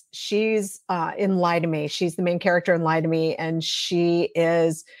 because she's in Lie to Me. She's the main character in Lie to Me, and she's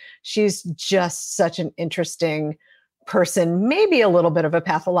just such an interesting person, maybe a little bit of a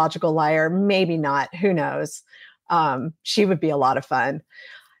pathological liar, maybe not, who knows. She would be a lot of fun.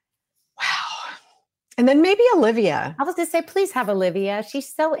 Wow. And then maybe Olivia. I was going to say, please have Olivia.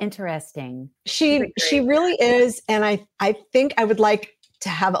 She's so interesting. She really is. And I think I would like to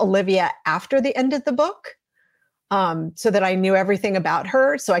have Olivia after the end of the book, so that I knew everything about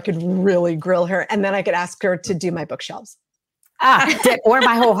her, so I could really grill her. And then I could ask her to do my bookshelves. Or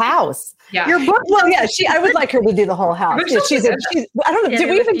my whole house. Yeah. Your book. Well, yeah, I would like her to do the whole house. Yeah, she's I don't know.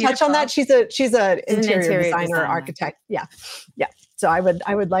 Did we even touch on that? She's an interior designer, architect. Yeah. Yeah. So I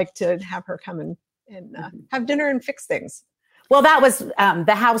would like to have her come and have dinner and fix things. Well, that was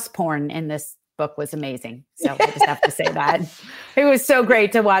the house porn in this book was amazing. So I just have to say that. It was so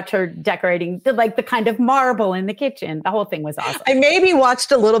great to watch her decorating the kind of marble in the kitchen. The whole thing was awesome. I maybe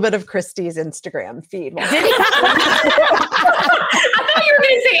watched a little bit of Christy's Instagram feed. I thought you were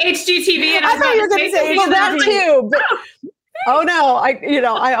going to say HGTV, and I thought you were going to say that too. But, oh no,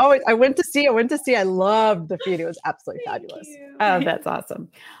 I went to see. I loved the feed. It was absolutely fabulous. Oh, that's awesome.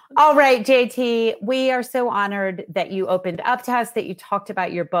 All right, JT, we are so honored that you opened up to us, that you talked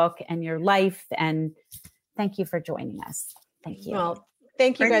about your book and your life, and thank you for joining us. Thank you. Well,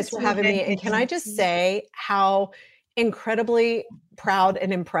 thank you guys for having me. And can I just say how incredibly proud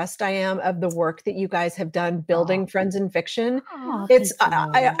and impressed I am of the work that you guys have done building Friends in Fiction.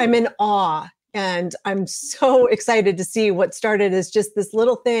 I'm in awe. And I'm so excited to see what started as just this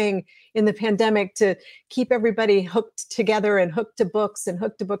little thing in the pandemic to keep everybody hooked together and hooked to books and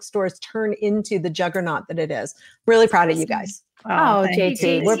hooked to bookstores turn into the juggernaut that it is. Really proud of you guys. Oh,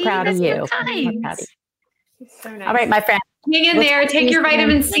 JT, we're proud of you. So nice. All right, my friend. Hang in there. Take your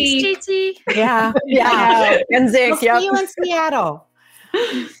vitamin C. Thanks, JT. Yeah. And zinc. We'll see you in Seattle.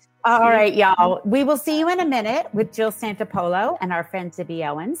 All right, y'all. We will see you in a minute with Jill Santopolo and our friend Zibby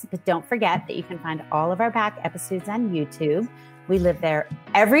Owens. But don't forget that you can find all of our back episodes on YouTube. We live there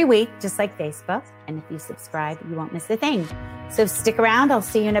every week, just like Facebook. And if you subscribe, you won't miss a thing. So stick around. I'll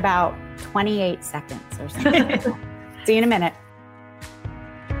see you in about 28 seconds or something. See you in a minute.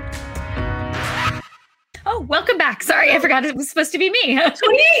 Oh, welcome back. Sorry, I forgot it was supposed to be me. 28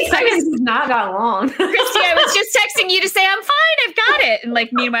 seconds is not that long. Christy, I was just texting you to say, I'm fine, I've got it. And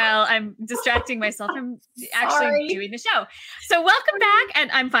meanwhile, I'm distracting myself from actually doing the show. So welcome back.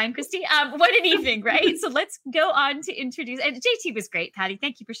 And I'm fine, Christy. What an evening, right? So let's go on to introduce, and JT was great, Patty.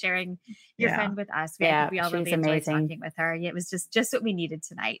 Thank you for sharing your friend with us. We all really enjoyed talking with her. It was just what we needed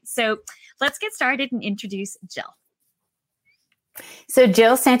tonight. So let's get started and introduce Jill. So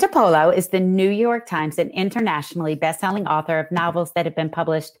Jill Santopolo is the New York Times and internationally best-selling author of novels that have been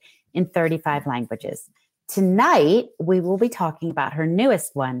published in 35 languages. Tonight, we will be talking about her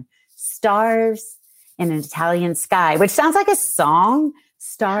newest one, Stars in an Italian Sky, which sounds like a song.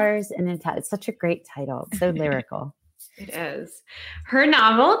 Stars in an Italian. It's such a great title. So lyrical. It is. Her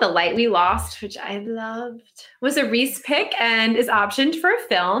novel, The Light We Lost, which I loved, was a Reese pick and is optioned for a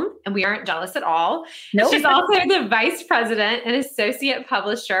film, and we aren't jealous at all. Nope. She's also the vice president and associate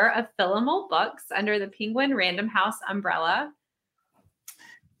publisher of Philomel Books under the Penguin Random House umbrella.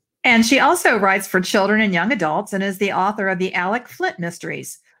 And she also writes for children and young adults and is the author of the Alec Flint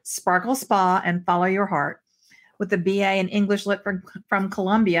Mysteries, Sparkle Spa and Follow Your Heart, with a BA in English Lit from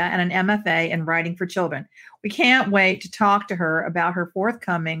Columbia and an MFA in Writing for Children. We can't wait to talk to her about her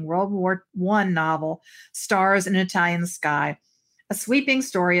forthcoming World War I novel, Stars in an Italian Sky, a sweeping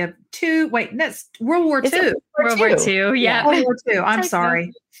story of World War II. World War II, yeah. World War II. I'm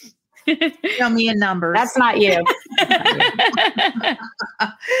sorry. Tell me in numbers. That's not you.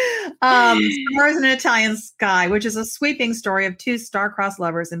 Stars in an Italian Sky, which is a sweeping story of two star-crossed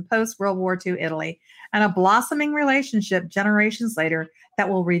lovers in post-World War II Italy and a blossoming relationship generations later that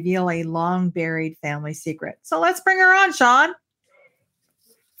will reveal a long-buried family secret. So let's bring her on, Sean.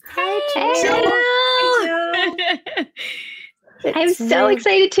 Hi, Jill. I'm so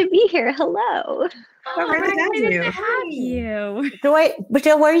excited to be here. Hello. Great to have you.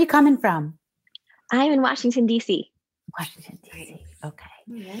 Jill, where are you coming from? I'm in Washington, D.C. Washington, D.C.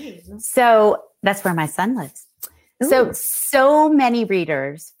 Okay. So that's where my son lives. So many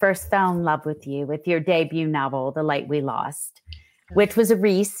readers first fell in love with you with your debut novel, The Light We Lost, which was a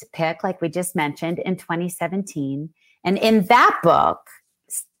Reese pick, like we just mentioned, in 2017. And in that book,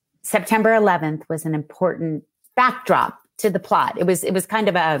 September 11th was an important backdrop to the plot. It was kind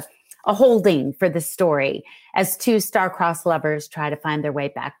of a holding for the story as two star-crossed lovers try to find their way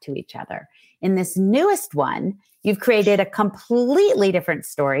back to each other. In this newest one, you've created a completely different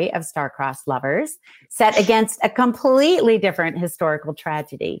story of star-crossed lovers set against a completely different historical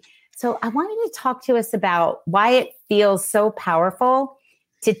tragedy. So I want you to talk to us about why it feels so powerful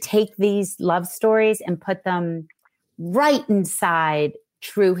to take these love stories and put them right inside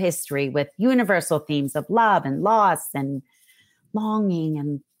true history with universal themes of love and loss and longing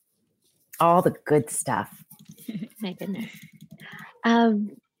and all the good stuff. My goodness.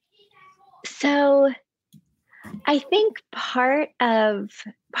 So I think part of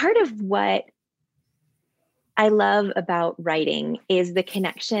what I love about writing is the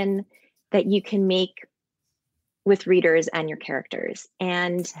connection that you can make with readers and your characters.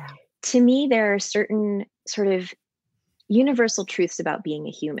 And to me, there are certain sort of universal truths about being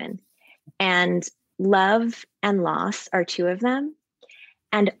a human. And love and loss are two of them.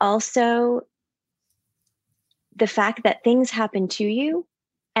 And also the fact that things happen to you,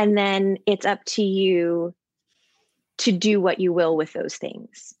 and then it's up to you to do what you will with those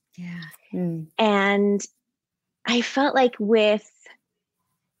things. Yeah. And I felt like with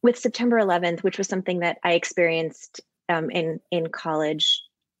September 11th, which was something that I experienced in college,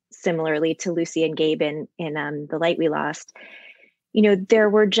 similarly to Lucy and Gabe in The Light We Lost, there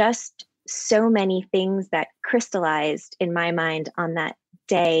were just so many things that crystallized in my mind on that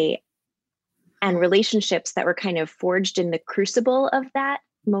day, and relationships that were kind of forged in the crucible of that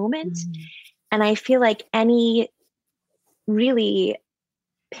moment. And I feel like any really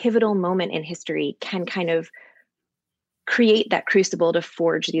pivotal moment in history can kind of create that crucible to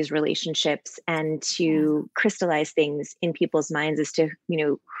forge these relationships and to crystallize things in people's minds as to,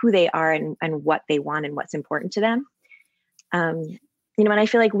 who they are and what they want and what's important to them. And I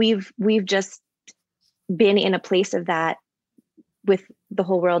feel like we've just been in a place of that with the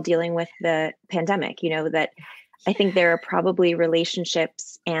whole world dealing with the pandemic, that I think there are probably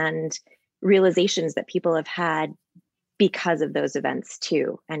relationships and realizations that people have had because of those events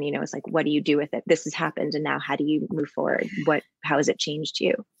too. And, it's like, what do you do with it? This has happened. And now how do you move forward? How has it changed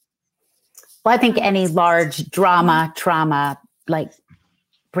you? Well, I think any large trauma,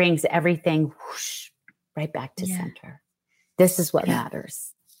 brings everything whoosh, right back to center. This is what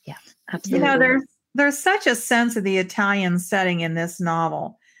matters. Yeah, absolutely. There's such a sense of the Italian setting in this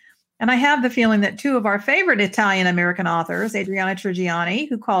novel. And I have the feeling that two of our favorite Italian-American authors, Adriana Trigiani,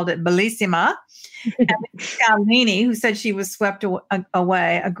 who called it bellissima, and Scalini, who said she was swept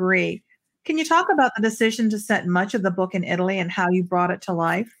away, agree. Can you talk about the decision to set much of the book in Italy and how you brought it to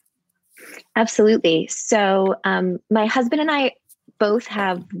life? Absolutely. So my husband and I both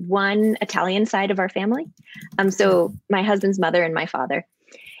have one Italian side of our family. So my husband's mother and my father.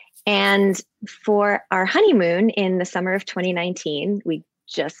 And for our honeymoon in the summer of 2019, we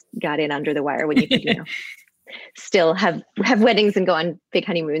just got in under the wire when you could, still have weddings and go on big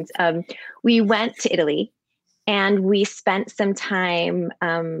honeymoons. We went to Italy and we spent some time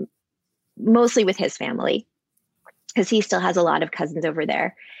mostly with his family because he still has a lot of cousins over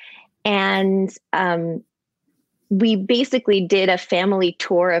there. And we basically did a family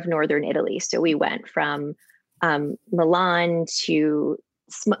tour of Northern Italy. So we went from Milan to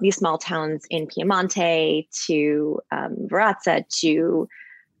these small towns in Piemonte to Varazza to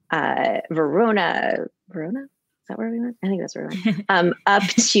Verona. Verona? Is that where we went? I think that's where we went. Up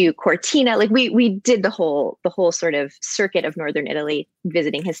to Cortina. Like we did the whole sort of circuit of northern Italy,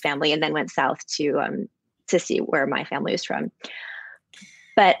 visiting his family, and then went south to see where my family was from.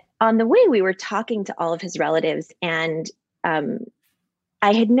 But on the way, we were talking to all of his relatives, and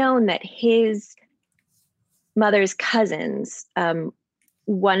I had known that his mother's cousins,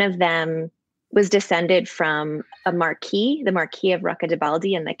 one of them was descended from a marquis, the Marquis of Rocca de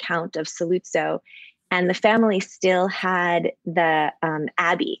Baldi and the Count of Saluzzo. And the family still had the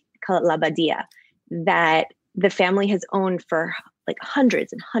abbey, call it La Badia, that the family has owned for like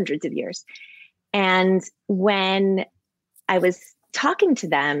hundreds and hundreds of years. And when I was talking to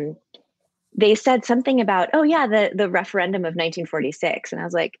them, they said something about, oh yeah, the referendum of 1946. And I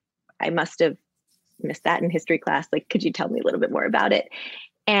was like, I must have missed that in history class. Like, could you tell me a little bit more about it?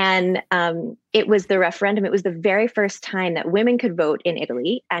 And it was the referendum. It was the very first time that women could vote in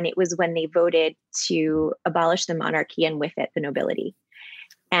Italy. And it was when they voted to abolish the monarchy and with it, the nobility.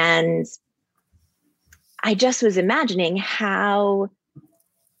 And I just was imagining how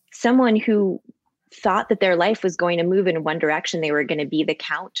someone who thought that their life was going to move in one direction, they were going to be the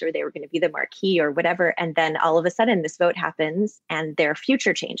count or they were going to be the marquis or whatever. And then all of a sudden this vote happens and their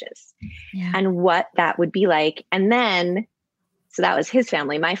future changes and what that would be like. And then, so that was his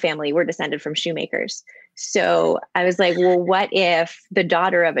family. My family, we're descended from shoemakers. So I was like, well, what if the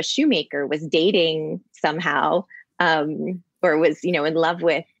daughter of a shoemaker was dating somehow or was, in love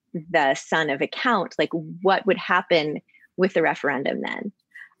with the son of a count? Like what would happen with the referendum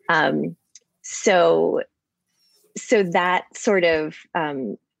then? So that sort of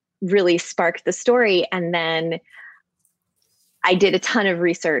really sparked the story. And then I did a ton of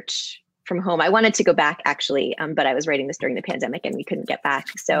research from home. I wanted to go back actually, but I was writing this during the pandemic and we couldn't get back.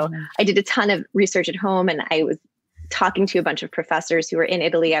 So I did a ton of research at home and I was talking to a bunch of professors who were in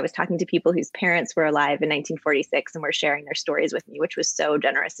Italy. I was talking to people whose parents were alive in 1946 and were sharing their stories with me, which was so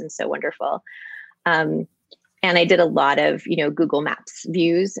generous and so wonderful. And I did a lot of, Google Maps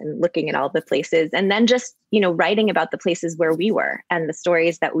views and looking at all the places and then just, writing about the places where we were and the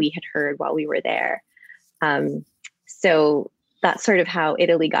stories that we had heard while we were there. So that's sort of how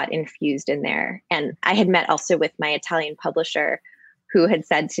Italy got infused in there. And I had met also with my Italian publisher who had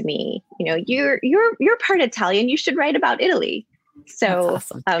said to me, you're part Italian, you should write about Italy. So,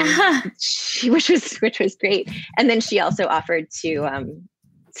 awesome. which was great. And then she also offered to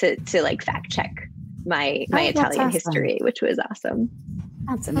like fact check my Italian history, which was awesome.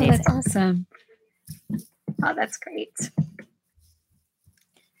 That's amazing. Oh, that's awesome. Oh, that's great.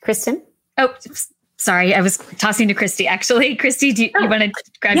 Kristen? Oh, sorry. I was tossing to Christy. Actually, Christy, do you want to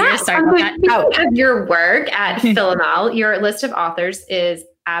grab yours? Sorry about that. Of your work at Philomal, your list of authors is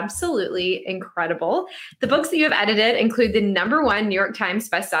absolutely incredible. The books that you have edited include the #1 New York Times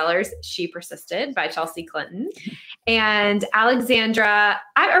bestsellers, She Persisted by Chelsea Clinton, and Alexandra.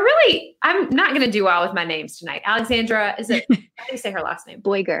 I'm not going to do well with my names tonight. Alexandra, how do you say her last name?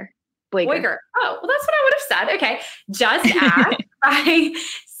 Boiger. Oh, well, that's what I would have said. Okay. Just Act by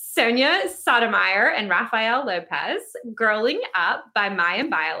Sonia Sotomayor and Rafael Lopez, Girling Up by Maya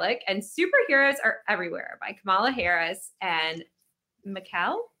Bialik, and Superheroes Are Everywhere by Kamala Harris and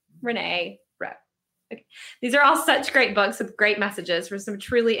Mikkel Renee Rowe. Okay. These are all such great books with great messages from some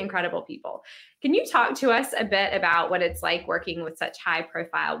truly incredible people. Can you talk to us a bit about what it's like working with such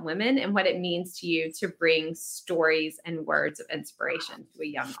high-profile women and what it means to you to bring stories and words of inspiration to a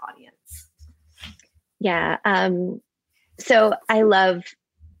young audience? Yeah. So I love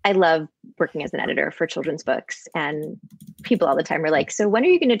working as an editor for children's books, and people all the time are like, so when are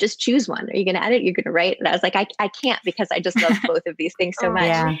you going to just choose one? Are you going to edit? You're going to write? And I was like, I can't, because I just love both of these things so much.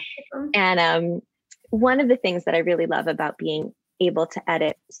 Yeah. And one of the things that I really love about being able to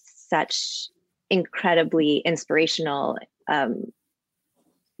edit such incredibly inspirational,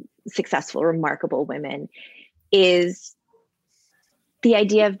 successful, remarkable women is the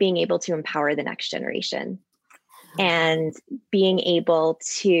idea of being able to empower the next generation and being able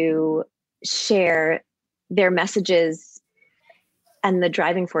to share their messages and the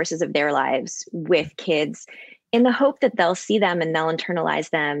driving forces of their lives with kids in the hope that they'll see them and they'll internalize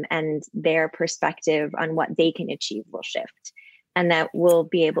them and their perspective on what they can achieve will shift. And that we'll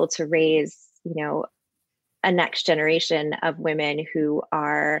be able to raise, a next generation of women who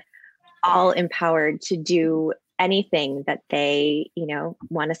are all empowered to do anything that they,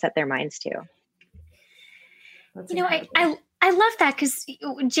 want to set their minds to. I love that, because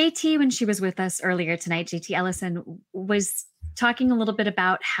JT, when she was with us earlier tonight, JT Ellison was talking a little bit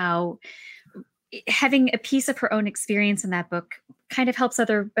about how having a piece of her own experience in that book kind of helps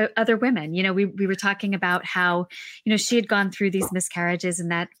other women. We were talking about how, she had gone through these miscarriages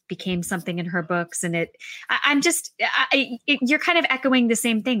and that became something in her books. And you're kind of echoing the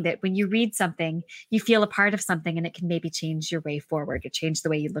same thing, that when you read something, you feel a part of something and it can maybe change your way forward or change the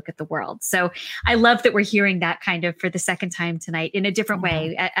way you look at the world. So I love that we're hearing that kind of for the second time tonight in a different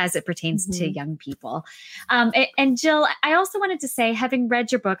way as it pertains to young people. And Jill, I also wanted to say, having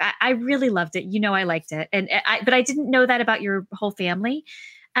read your book, I really loved it. I liked it. But I didn't know that about your whole family.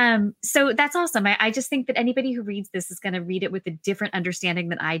 So that's awesome. I just think that anybody who reads this is going to read it with a different understanding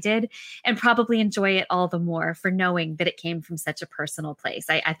than I did, and probably enjoy it all the more for knowing that it came from such a personal place.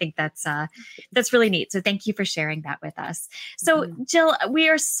 I think that's really neat. So thank you for sharing that with us. So Jill, we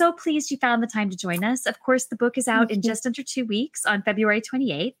are so pleased you found the time to join us. Of course, the book is out in just under 2 weeks on February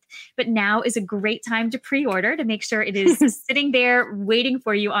 28th, but now is a great time to pre-order to make sure it is sitting there waiting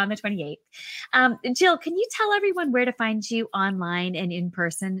for you on the 28th. Jill, can you tell everyone where to find you online and in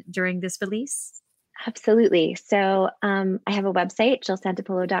person during this release? Absolutely. So I have a website,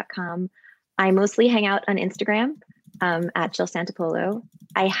 jillsantopolo.com. I mostly hang out on Instagram at Jill Santopolo.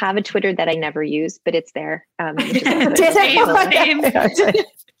 I have a Twitter that I never use, but it's there. It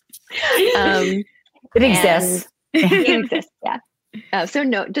exists. It exists, yeah. So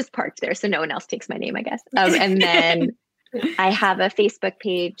no, just parked there, so no one else takes my name, I guess. And then I have a Facebook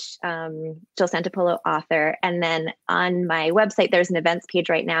page, Jill Santopolo author. And then on my website, there's an events page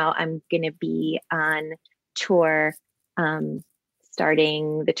right now. I'm going to be on tour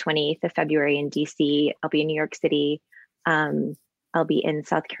starting the 28th of February in DC. I'll be in New York City. I'll be in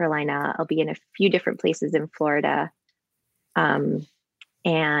South Carolina. I'll be in a few different places in Florida.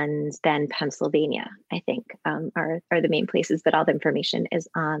 And then Pennsylvania, I think, are the main places, but all the information is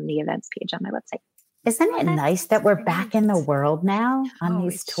on the events page on my website. Isn't it nice that we're back in the world now on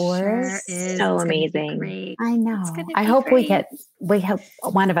these tours? Sure, so amazing. I know. I hope we hope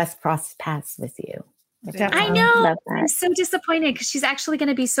one of us cross paths with you. I know. I'm so disappointed because she's actually going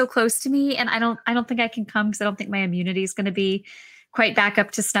to be so close to me, and I don't think I can come because I don't think my immunity is going to be quite back up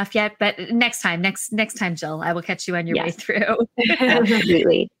to snuff yet. But next time, Jill, I will catch you on your way through.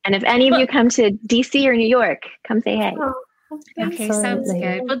 Absolutely. And if any of you come to DC or New York, come say hey. Okay, sounds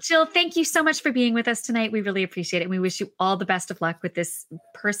good. Well, Jill, thank you so much for being with us tonight. We really appreciate it. And we wish you all the best of luck with this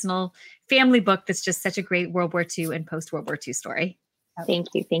personal family book that's just such a great World War II and post-World War II story. Thank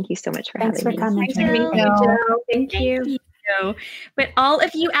you. Thank you so much for having me. Coming. Thank you. But all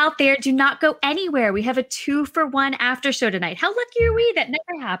of you out there, do not go anywhere. We have a 2-for-1 after show tonight. How lucky are we? That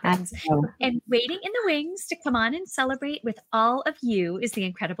never happens. And waiting in the wings to come on and celebrate with all of you is the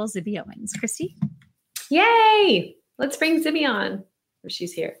incredible Zibby Owens. Christy? Yay! Let's bring Zibby on.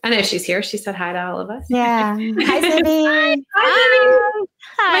 She's here. I know she's here. She said hi to all of us. Yeah. Hi, Zibby. Hi.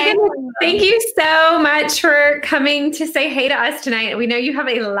 My goodness. Thank you so much for coming to say hey to us tonight. We know you have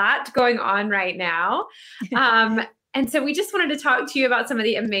a lot going on right now. And so we just wanted to talk to you about some of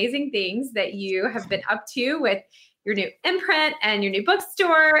the amazing things that you have been up to with your new imprint and your new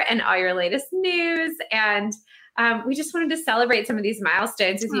bookstore and all your latest news. And we just wanted to celebrate some of these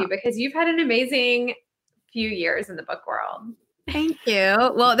milestones with you because you've had an amazing few years in the book world. Thank you.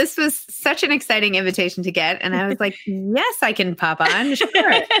 Well, this was such an exciting invitation to get. And I was like, yes, I can pop on. Sure.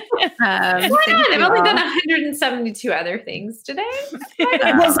 Why not? I've only done 172 other things today. You're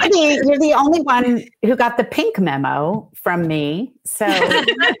the only one who got the pink memo from me. So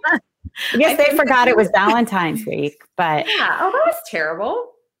I guess they forgot it was Valentine's week. But yeah. Oh, that was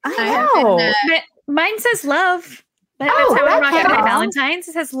terrible. I know. Mine says love. That's how I rock it my Valentine's.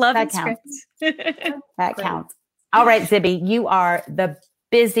 It says love and script. That counts. All right, Zibby, you are the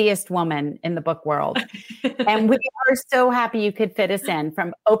busiest woman in the book world. And we are so happy you could fit us in,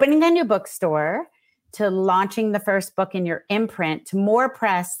 from opening a new bookstore to launching the first book in your imprint to more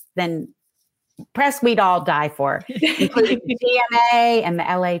press than press we'd all die for, including the GMA and the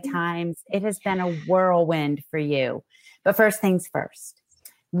LA Times. It has been a whirlwind for you. But first things first,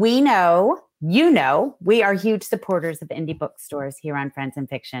 we know, we are huge supporters of indie bookstores here on Friends and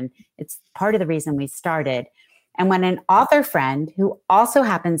Fiction. It's part of the reason we started. And when an author friend who also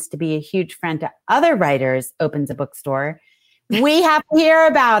happens to be a huge friend to other writers opens a bookstore, we have to hear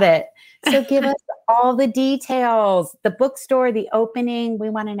about it. So give us all the details, the bookstore, the opening. We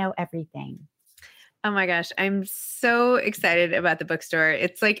want to know everything. Oh my gosh, I'm so excited about the bookstore.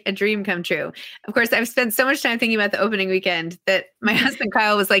 It's like a dream come true. Of course, I've spent so much time thinking about the opening weekend that my husband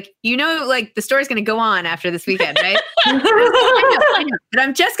Kyle was like, like the store's going to go on after this weekend, right? I know, but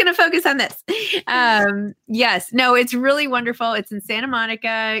I'm just going to focus on this. Yes, no, it's really wonderful. It's in Santa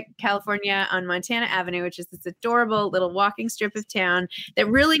Monica, California on Montana Avenue, which is this adorable little walking strip of town that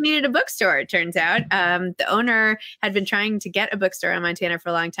really needed a bookstore, it turns out. The owner had been trying to get a bookstore in Montana for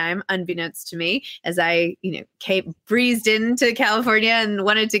a long time, unbeknownst to me, as I, breezed into California and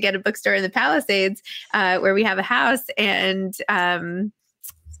wanted to get a bookstore in the Palisades, where we have a house. And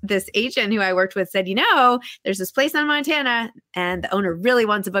this agent who I worked with said, there's this place in Montana and the owner really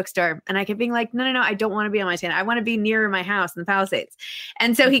wants a bookstore. And I kept being like, no, I don't want to be in Montana. I want to be near my house in the Palisades.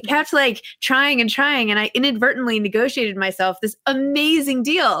 And so he kept like trying. And I inadvertently negotiated myself this amazing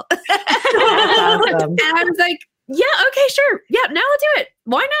deal. Awesome. And I was like, yeah, okay, sure. Yeah, now I'll do it.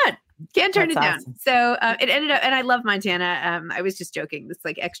 Why not? Can't turn it down. Awesome. So it ended up, and I love Montana. I was just joking. This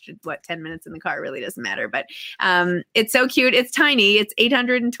like extra, 10 minutes in the car really doesn't matter, but it's so cute. It's tiny. It's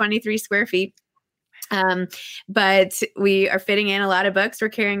 823 square feet. But we are fitting in a lot of books. We're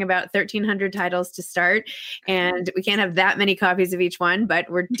carrying about 1,300 titles to start, and we can't have that many copies of each one, but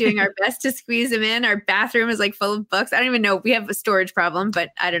we're doing our best to squeeze them in. Our bathroom is like full of books. I don't even know. We have a storage problem,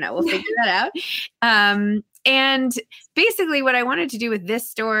 but I don't know. We'll figure that out. And basically what I wanted to do with this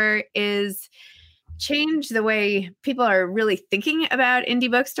store is change the way people are really thinking about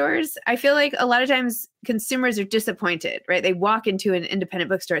indie bookstores. I feel like a lot of times consumers are disappointed, right? They walk into an independent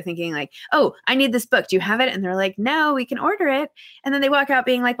bookstore thinking like, oh, I need this book. Do you have it? And they're like, no, we can order it. And then they walk out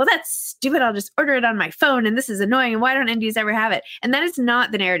being like, well, that's stupid. I'll just order it on my phone. And this is annoying. And why don't indies ever have it? And that is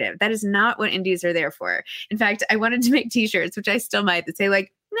not the narrative. That is not what indies are there for. In fact, I wanted to make t-shirts, which I still might, that say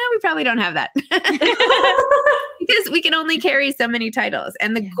like, no, we probably don't have that. Because we can only carry so many titles.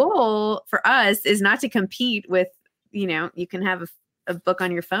 And the goal for us is not to compete with, you can have a book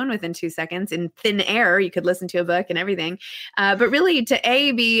on your phone within 2 seconds in thin air. You could listen to a book and everything. But really to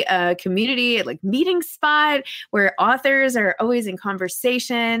be a community, like meeting spot where authors are always in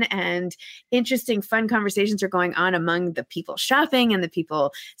conversation and interesting, fun conversations are going on among the people shopping and the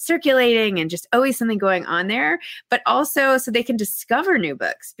people circulating and just always something going on there. But also so they can discover new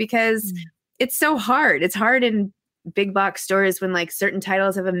books because it's so hard. It's hard in big box stores when like certain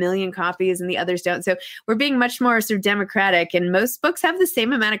titles have 1 million copies and the others don't. So we're being much more sort of democratic, and most books have the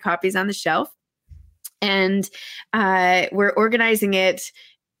same amount of copies on the shelf. And we're organizing it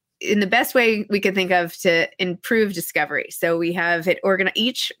in the best way we could think of to improve discovery. So we have it organized.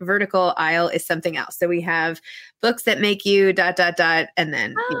 Each vertical aisle is something else. So we have books that make you ... and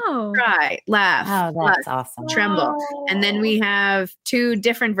then cry, laugh, that's awesome. tremble. And then we have 2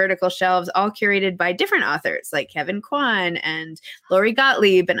 different vertical shelves, all curated by different authors like Kevin Kwan and Lori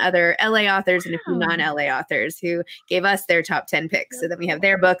Gottlieb and other LA authors and a few non-LA authors who gave us their top 10 picks. So then we have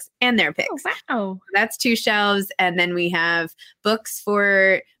their books and their picks. Oh, wow. That's 2 shelves. And then we have books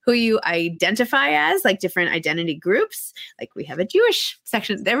for who you identify as, like different identity groups. Like we have a Jewish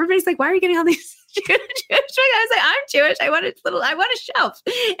section. Everybody's like, why are you getting all these Jewish books? I was like, I'm Jewish. I want a shelf.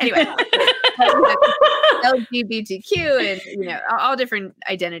 Anyway, LGBTQ and, all different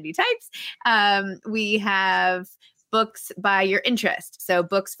identity types. We have books by your interest. So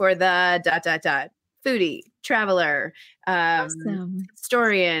books for the ... foodie, traveler,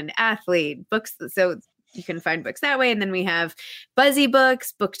 historian, athlete, books. So you can find books that way. And then we have Buzzy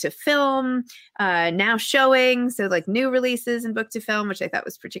Books, Book to Film, now showing. So like new releases in Book to Film, which I thought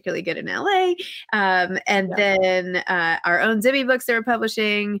was particularly good in LA. Then our own Zibby books that we're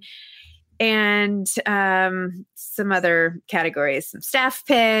publishing, and some other categories, some staff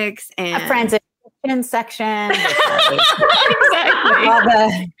picks and friends and fiction section. Exactly.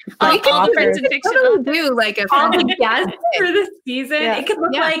 All the friends and fiction. Do like all the guests for this season. Yeah. It could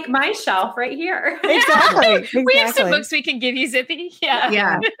look like my shelf right here. Exactly. We have some books we can give you, Zippy.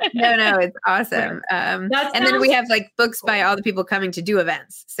 Yeah. No, it's awesome. And then we have like books by all the people coming to do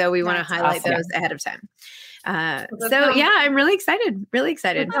events. So we want to highlight those ahead of time. I'm really excited.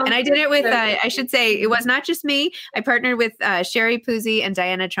 And I did it with, I should say, it was not just me. I partnered with Sherry Puzzi and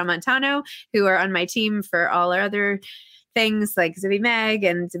Diana Tramontano, who are on my team for all our other things like Zibby Mag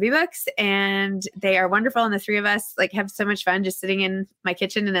and Zibby Books. And they are wonderful. And the 3 of us like have so much fun just sitting in my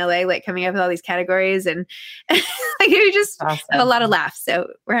kitchen in LA, like coming up with all these categories. And like we just have a lot of laughs. So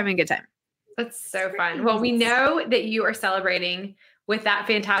we're having a good time. That's so fun. Well, we know that you are celebrating with that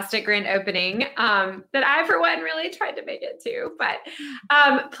fantastic grand opening that I, for one, really tried to make it to. But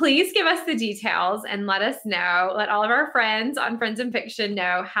please give us the details and let us know, let all of our friends on Friends in Fiction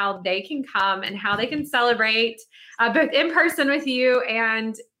know how they can come and how they can celebrate both in person with you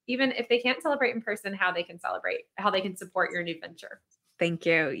and even if they can't celebrate in person, how they can support your new venture. Thank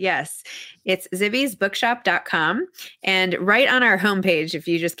you. Yes, it's zibbiesbookshop.com. And right on our homepage, if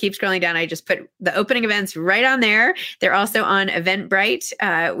you just keep scrolling down, I just put the opening events right on there. They're also on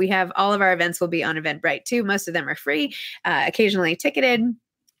Eventbrite. We have all of our events will be on Eventbrite too. Most of them are free, occasionally ticketed,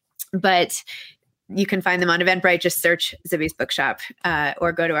 but you can find them on Eventbrite. Just search Zibby's Bookshop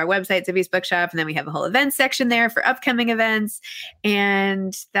or go to our website, Zibby's Bookshop. And then we have a whole events section there for upcoming events.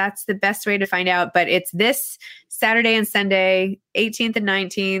 And that's the best way to find out. But it's this Saturday and Sunday, 18th and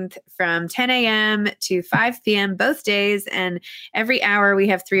 19th from 10 a.m. to 5 p.m. both days. And every hour we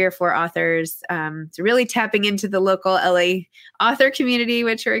have 3 or 4 authors. So really tapping into the local LA author community,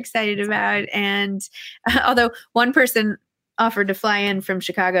 which we're excited about. And although one person offered to fly in from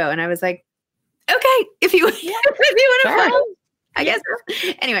Chicago, and I was like, okay, if you want to fly, I guess.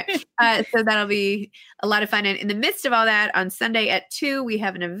 Anyway, so that'll be a lot of fun. And in the midst of all that, on Sunday at 2, we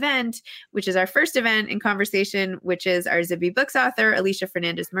have an event, which is our first event in conversation, which is our Zibby Books author, Alicia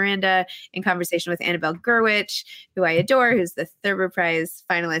Fernandez-Miranda, in conversation with Annabelle Gurwitch, who I adore, who's the Thurber Prize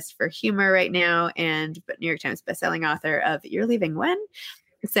finalist for humor right now, and New York Times bestselling author of You're Leaving When?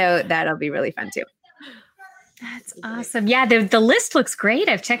 So that'll be really fun too. That's awesome. Yeah, the list looks great.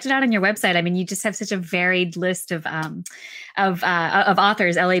 I've checked it out on your website. I mean, you just have such a varied list of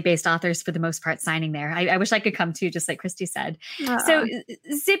authors, LA-based authors for the most part, signing there. I wish I could come too, just like Christy said. So,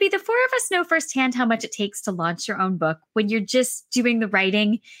 Zibby, the 4 of us know firsthand how much it takes to launch your own book when you're just doing the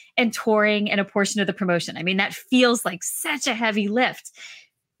writing and touring and a portion of the promotion. I mean, that feels like such a heavy lift,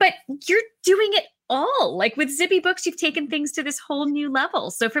 but you're doing it all. Like with Zibby Books, you've taken things to this whole new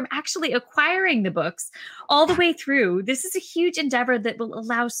level. So from actually acquiring the books all the way through, this is a huge endeavor that will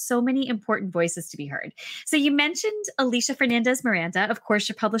allow so many important voices to be heard. So you mentioned Alicia Fernandez-Miranda. Of course,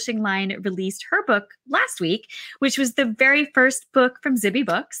 your publishing line released her book last week, which was the very first book from Zibby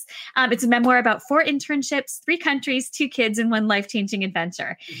Books. It's a memoir about 4 internships, 3 countries, 2 kids, and 1 life-changing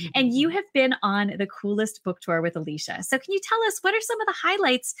adventure. And you have been on the coolest book tour with Alicia. So can you tell us what are some of the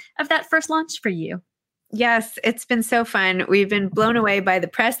highlights of that first launch for you? Yes, it's been so fun. We've been blown away by the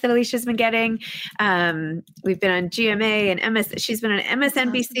press that Alicia's been getting. We've been on GMA and she's been on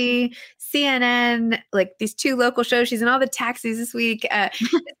MSNBC, CNN, like these 2 local shows. She's in all the taxis this week.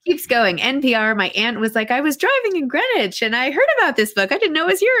 It keeps going. NPR, my aunt was like, I was driving in Greenwich and I heard about this book. I didn't know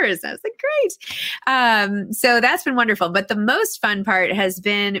it was yours. I was like, great. So that's been wonderful. But the most fun part has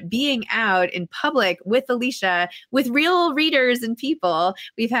been being out in public with Alicia, with real readers and people.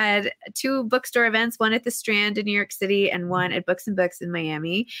 We've had 2 bookstore events, one at the Strand in New York City and one at Books and Books in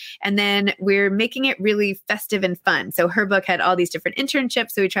Miami. And then we're making it really festive and fun. So her book had all these different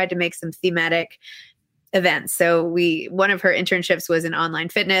internships. So we tried to make some thematic events. So one of her internships was in online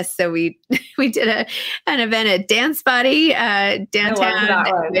fitness. So we did an event at Dance Body downtown.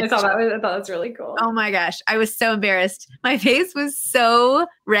 I thought that was really cool. Oh my gosh. I was so embarrassed. My face was so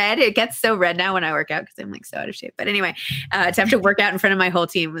red. It gets so red now when I work out because I'm like so out of shape. But anyway, to have to work out in front of my whole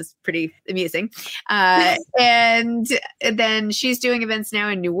team was pretty amusing. And then she's doing events now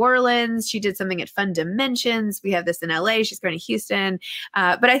in New Orleans. She did something at Fun Dimensions. We have this in LA. She's going to Houston.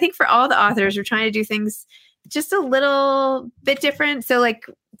 But I think for all the authors, we're trying to do things just a little bit different. So like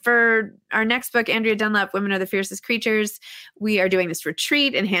for our next book, Andrea Dunlap, Women Are the Fiercest Creatures, we are doing this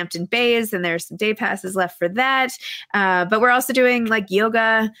retreat in Hampton Bays, and there's some day passes left for that. But we're also doing like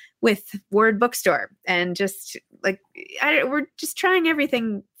yoga with Word Bookstore, and just like we're just trying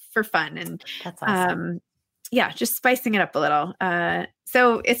everything for fun. And that's awesome. Just spicing it up a little.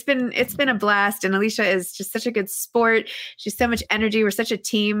 So it's been a blast, and Alicia is just such a good sport. She's so much energy. We're such a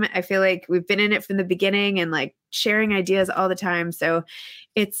team. I feel like we've been in it from the beginning and like sharing ideas all the time. So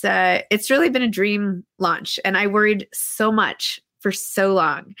it's really been a dream launch, and I worried so much for so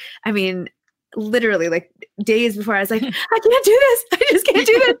long. I mean, literally like days before, I was like, I can't do this. I just can't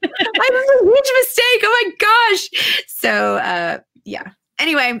do this. I was a huge mistake. Oh my gosh. So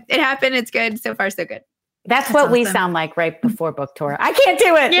anyway, it happened. It's good. So far, so good. That's what awesome. We sound like right before book tour. I can't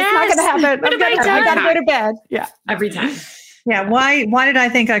do it. Yes. It's not going to happen. I got to go to bed. Yeah. Every time. Yeah. Why did I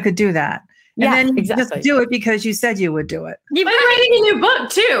think I could do that? And then you just do it because you said you would do it. You've been writing a new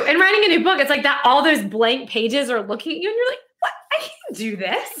book too. And writing a new book, it's like that all those blank pages are looking at you and you're like, what? I can't do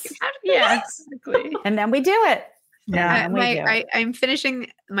this. Yeah, exactly. And then we do it. Yeah, I'm finishing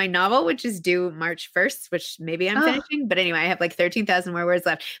my novel, which is due March 1st, which maybe I'm finishing. But anyway, I have like 13,000 more words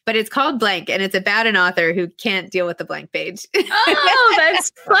left. But it's called Blank, and it's about an author who can't deal with the blank page. Oh,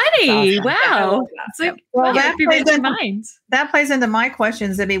 that's funny. Wow. It's like, well, that plays into my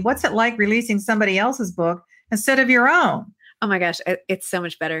questions. I mean, what's it like releasing somebody else's book instead of your own? Oh my gosh, it's so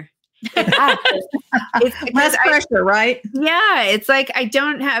much better. It's less pressure, right? Yeah. It's like I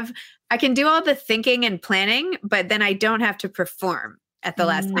can do all the thinking and planning, but then I don't have to perform at the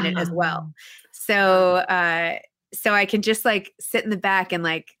last minute as well. So I can just like sit in the back and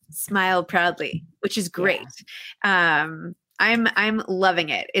like smile proudly, which is great. Yeah. I'm loving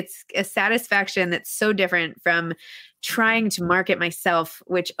it. It's a satisfaction that's so different from trying to market myself,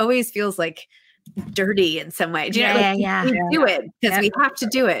 which always feels like dirty in some way. Do you know, like, we do it because we have to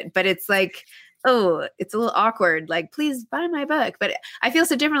do it, but it's like, oh, it's a little awkward. Like, please buy my book. But I feel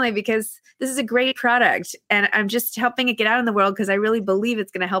so differently because this is a great product and I'm just helping it get out in the world because I really believe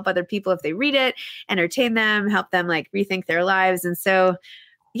it's going to help other people if they read it, entertain them, help them like rethink their lives. And so,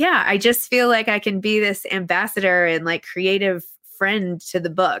 yeah, I just feel like I can be this ambassador and like creative friend to the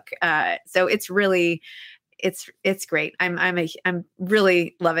book. So it's really, it's great. I'm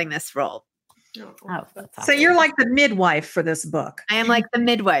really loving this role. Oh, that's awesome. So you're like the midwife for this book. I am like the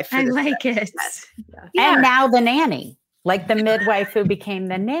midwife. For I this like book. it. Yeah. And now the nanny, like the midwife who became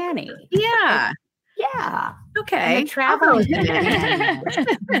the nanny. Yeah. Yeah. Okay. And the traveling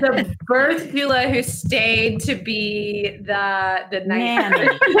The birth doula who stayed to be the nanny.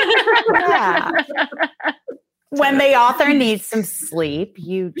 Yeah. When the author needs some sleep,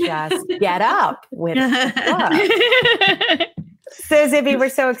 you just get up with the book. So, Zibby, we're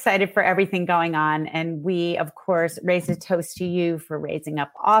so excited for everything going on. And we, of course, raise a toast to you for raising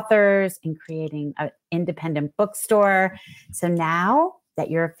up authors and creating an independent bookstore. So now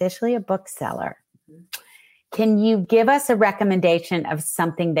that you're officially a bookseller, can you give us a recommendation of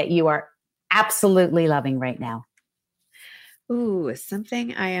something that you are absolutely loving right now? Ooh,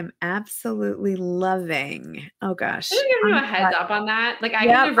 something I am absolutely loving. Oh gosh. Can you give me a heads up on that? Like I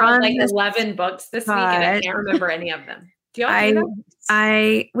could have read like 11 books this week and I can't remember any of them. Do y'all do that?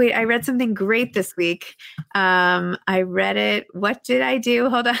 I read something great this week. I read it. What did I do?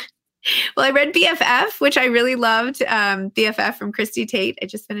 Hold on. Well, I read BFF, which I really loved. BFF from Christy Tate. I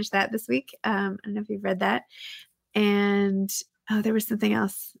just finished that this week. I don't know if you've read that. And there was something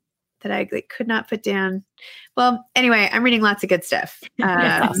else that I could not put down. Well, anyway, I'm reading lots of good stuff.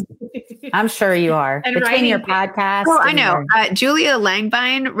 I'm sure you are. And between your podcast. Well, I know. Julia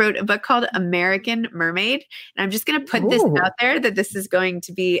Langbine wrote a book called American Mermaid. And I'm just going to put this out there that this is going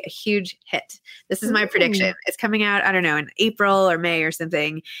to be a huge hit. This is my prediction. It's coming out, I don't know, in April or May or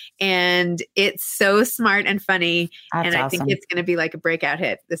something. And it's so smart and funny. That's and I awesome. think it's going to be like a breakout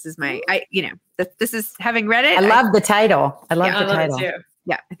hit. This is this is having read it. I love the title. I love the title. It too.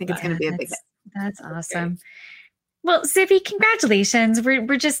 Yeah, I think it's going to be a big hit. That's awesome. Well, Zibby, congratulations.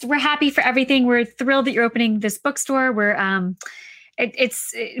 We're happy for everything. We're thrilled that you're opening this bookstore.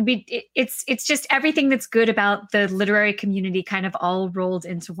 It's just everything that's good about the literary community kind of all rolled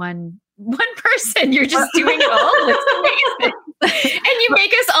into one person. You're just doing it all. It's amazing. And you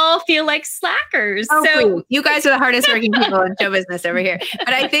make us all feel like slackers. Oh, so please. You guys are the hardest working people in show business over here.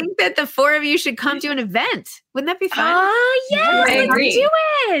 But I think that the four of you should come to an event. Wouldn't that be fun? Oh, yes. I agree.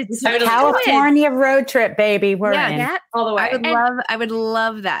 Let's do it. Totally. California road trip, baby. We're in. Yeah, All the way. I would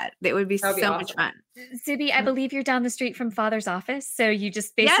love that. It would be so much fun. Zibby, I believe you're down the street from Father's office. So you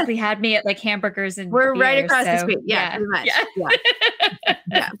just basically had me at like hamburgers and we're beer, right across the so, street. Yeah, pretty much.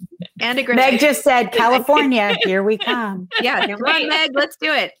 Yeah. And a Meg just said, California, here we come. Yeah, come on, Meg, let's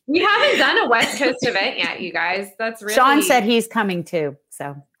do it. We haven't done a West Coast event yet, you guys. That's really Sean said he's coming too.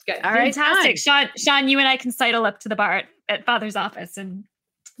 So good. All right, fantastic. Sean, you and I can sidle up to the bar at Father's office, and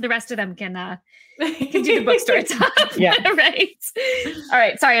the rest of them can do the bookstore talk. Yeah. Right. All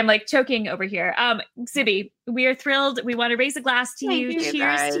right. Sorry, I'm like choking over here. Zibby, we are thrilled. We want to raise a glass to you. Thank you,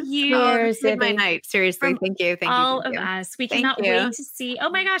 Cheers guys. to you. Cheers, Made my Zibby. night. Seriously, thank you. Thank All you. of us. We Thank cannot you. wait to see. Oh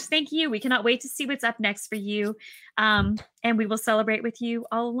my gosh, thank you. We cannot wait to see what's up next for you. And we will celebrate with you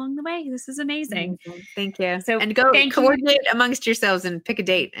all along the way. This is amazing. Thank you. So and go thank coordinate amongst yourselves and pick a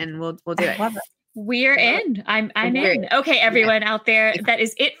date, and we'll do it. love it. We're in. I'm in. Okay, everyone out there, that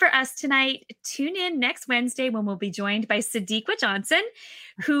is it for us tonight. Tune in next Wednesday when we'll be joined by Sadiqa Johnson,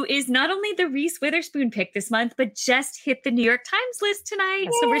 who is not only the Reese Witherspoon pick this month, but just hit the New York Times list tonight.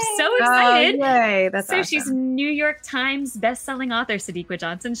 So we're so excited. Yay, that's so awesome. she's New York Times bestselling author Sadiqa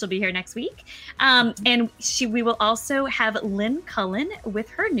Johnson. She'll be here next week. And we will also have Lynn Cullen with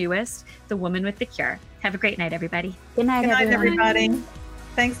her newest, The Woman with the Cure. Have a great night, everybody. Good night, Good night, everyone. everybody.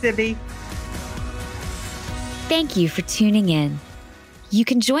 Thanks, Zibby. Thank you for tuning in. You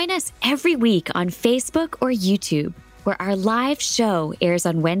can join us every week on Facebook or YouTube, where our live show airs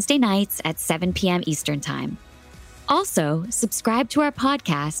on Wednesday nights at 7 p.m. Eastern Time. Also, subscribe to our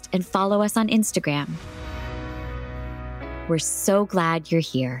podcast and follow us on Instagram. We're so glad you're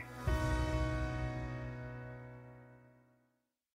here.